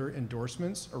and other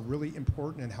endorsements are really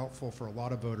important and helpful for a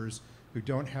lot of voters who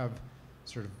don't have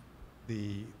sort of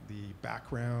the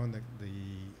background,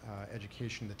 the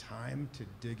education, the time to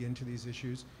dig into these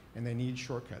issues, and they need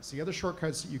shortcuts. The other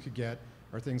shortcuts that you could get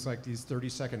are things like these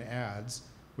 30-second ads,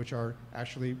 which are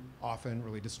actually often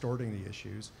really distorting the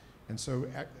issues. And so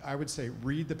I would say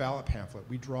read the ballot pamphlet.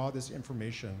 We draw this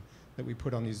information that we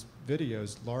put on these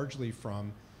videos largely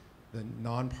from the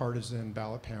nonpartisan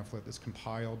ballot pamphlet that's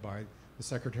compiled by the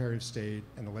Secretary of State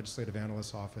and the Legislative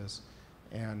Analyst's Office.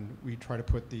 And we try to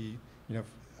put the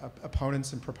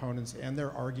opponents and proponents and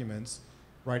their arguments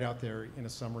right out there in a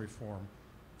summary form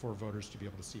for voters to be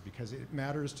able to see, because it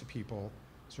matters to people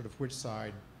sort of which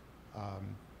side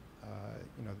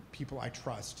people I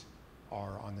trust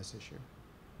are on this issue.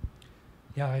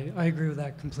 Yeah, I agree with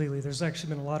that completely. There's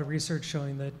actually been a lot of research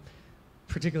showing that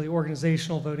particularly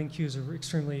organizational voting cues are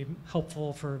extremely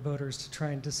helpful for voters to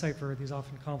try and decipher these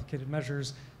often complicated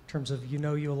measures in terms of,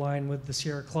 you align with the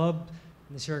Sierra Club,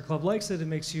 and the Sierra Club likes it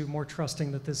makes you more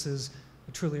trusting that this is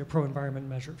truly a pro-environment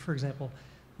measure, for example.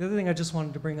 The other thing I just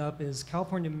wanted to bring up is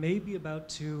California may be about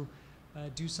to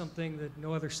do something that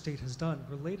no other state has done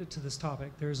related to this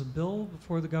topic. There's a bill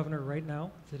before the governor right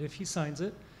now that if he signs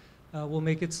it, will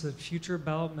make it so that future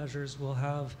ballot measures will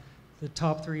have the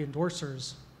top 3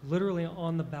 endorsers literally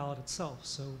on the ballot itself.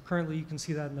 So currently you can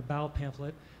see that in the ballot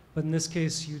pamphlet, but in this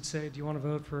case you'd say, do you want to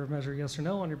vote for a measure yes or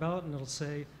no on your ballot? And it'll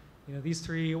say, these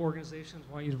 3 organizations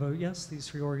want you to vote yes, these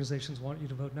 3 organizations want you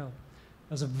to vote no.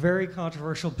 That's a very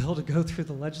controversial bill to go through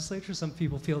the legislature. Some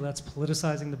people feel that's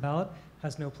politicizing the ballot,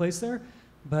 has no place there,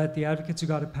 but the advocates who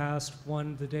got it passed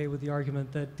won the day with the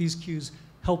argument that these cues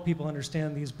help people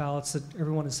understand these ballots that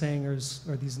everyone is saying or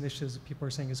these initiatives that people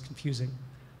are saying is confusing.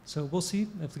 So we'll see.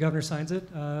 If the governor signs it,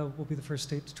 we'll be the first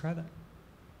state to try that.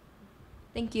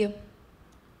 Thank you.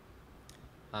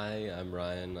 Hi, I'm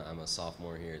Ryan. I'm a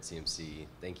sophomore here at CMC.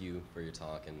 Thank you for your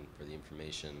talk and for the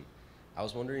information. I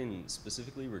was wondering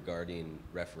specifically regarding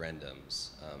referendums.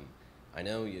 I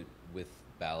know with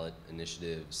ballot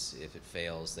initiatives, if it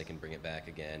fails, they can bring it back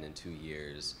again in 2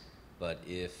 years. But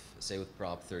if, say with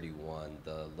Prop 31,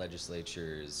 the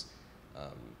legislature's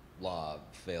law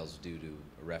fails due to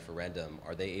a referendum,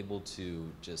 are they able to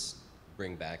just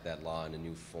bring back that law in a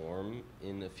new form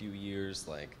in a few years,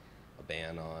 like a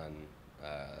ban on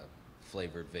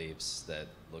flavored vapes that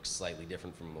looks slightly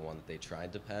different from the one that they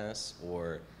tried to pass?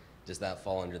 Or does that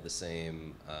fall under the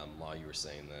same law you were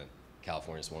saying that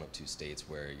California is one of 2 states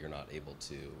where you're not able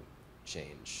to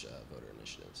change voter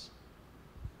initiatives?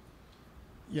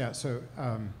 Yeah, so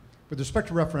with respect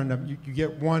to referendum, you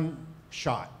get one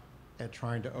shot at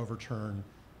trying to overturn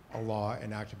a law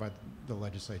enacted by the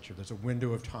legislature. There's a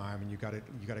window of time, and you got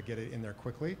to get it in there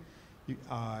quickly. You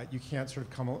can't sort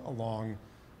of come along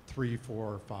 3,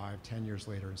 4, 5, 10 years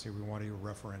later and say we want to do a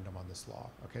referendum on this law.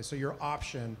 Okay, so your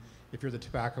option, if you're the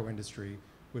tobacco industry,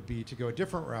 would be to go a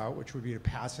different route, which would be to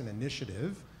pass an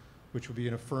initiative, which would be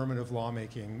an affirmative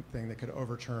lawmaking thing that could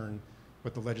overturn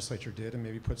what the legislature did and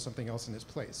maybe put something else in its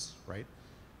place, right?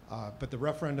 But the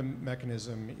referendum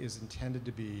mechanism is intended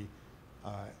to be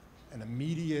an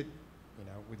immediate,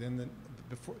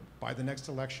 by the next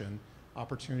election,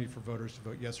 opportunity for voters to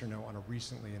vote yes or no on a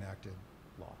recently enacted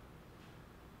law.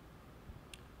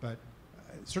 But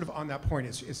sort of on that point,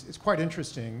 it's quite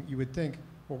interesting. You would think,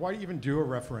 well, why even do a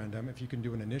referendum if you can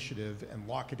do an initiative and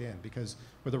lock it in? Because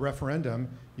with a referendum,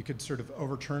 you could sort of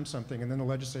overturn something and then the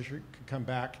legislature could come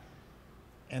back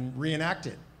and reenact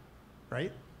it,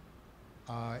 right?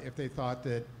 If they thought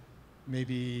that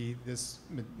maybe this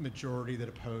majority that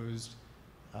opposed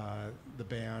the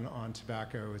ban on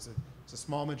tobacco is a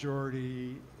small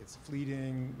majority, it's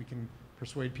fleeting, we can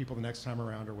persuade people the next time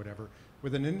around or whatever.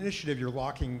 With an initiative, you're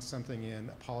locking something in,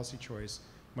 a policy choice,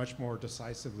 much more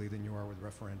decisively than you are with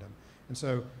referendum. And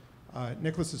so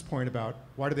Nicholas's point about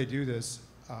why do they do this,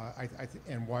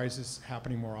 and why is this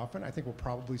happening more often? I think we'll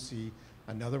probably see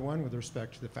another one with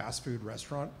respect to the fast food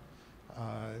restaurant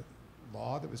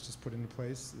law that was just put into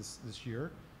place this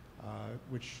year,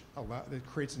 which that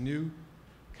creates a new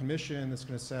commission that's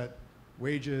going to set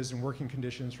wages and working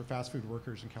conditions for fast food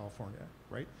workers in California,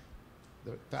 right?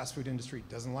 The fast food industry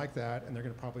doesn't like that, and they're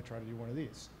going to probably try to do one of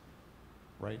these,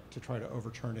 right, to try to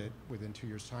overturn it within 2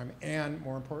 years' time, and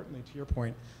more importantly, to your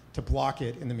point, to block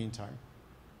it in the meantime,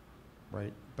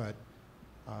 right? But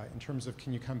in terms of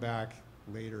can you come back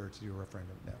later to do a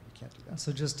referendum, no, you can't do that.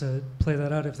 So just to play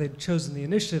that out, if they'd chosen the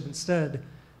initiative instead,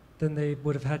 then they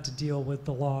would have had to deal with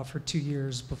the law for 2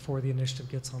 years before the initiative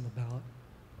gets on the ballot.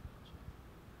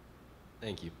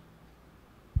 Thank you.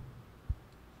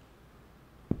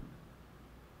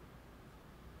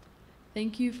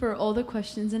 Thank you for all the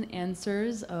questions and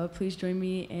answers. Please join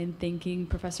me in thanking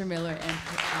Professor Miller and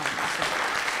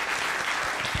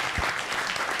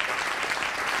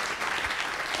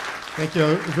Thank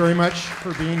you very much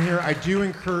for being here. I do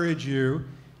encourage you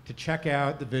to check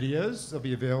out the videos. They'll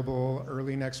be available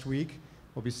early next week.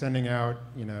 We'll be sending out,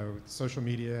 social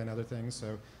media and other things,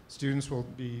 so students will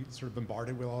be sort of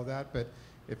bombarded with all that. But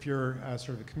if you're sort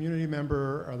of a community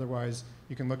member or otherwise,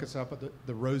 you can look us up at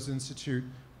the Rose Institute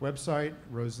website,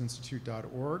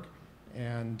 roseinstitute.org,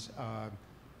 and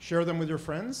share them with your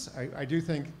friends. I do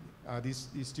think these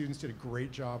students did a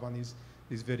great job on these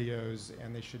videos,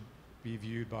 and they should be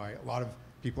viewed by a lot of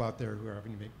people out there who are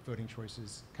having to make voting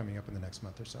choices coming up in the next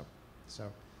month or so.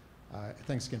 So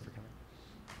thanks again for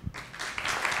coming.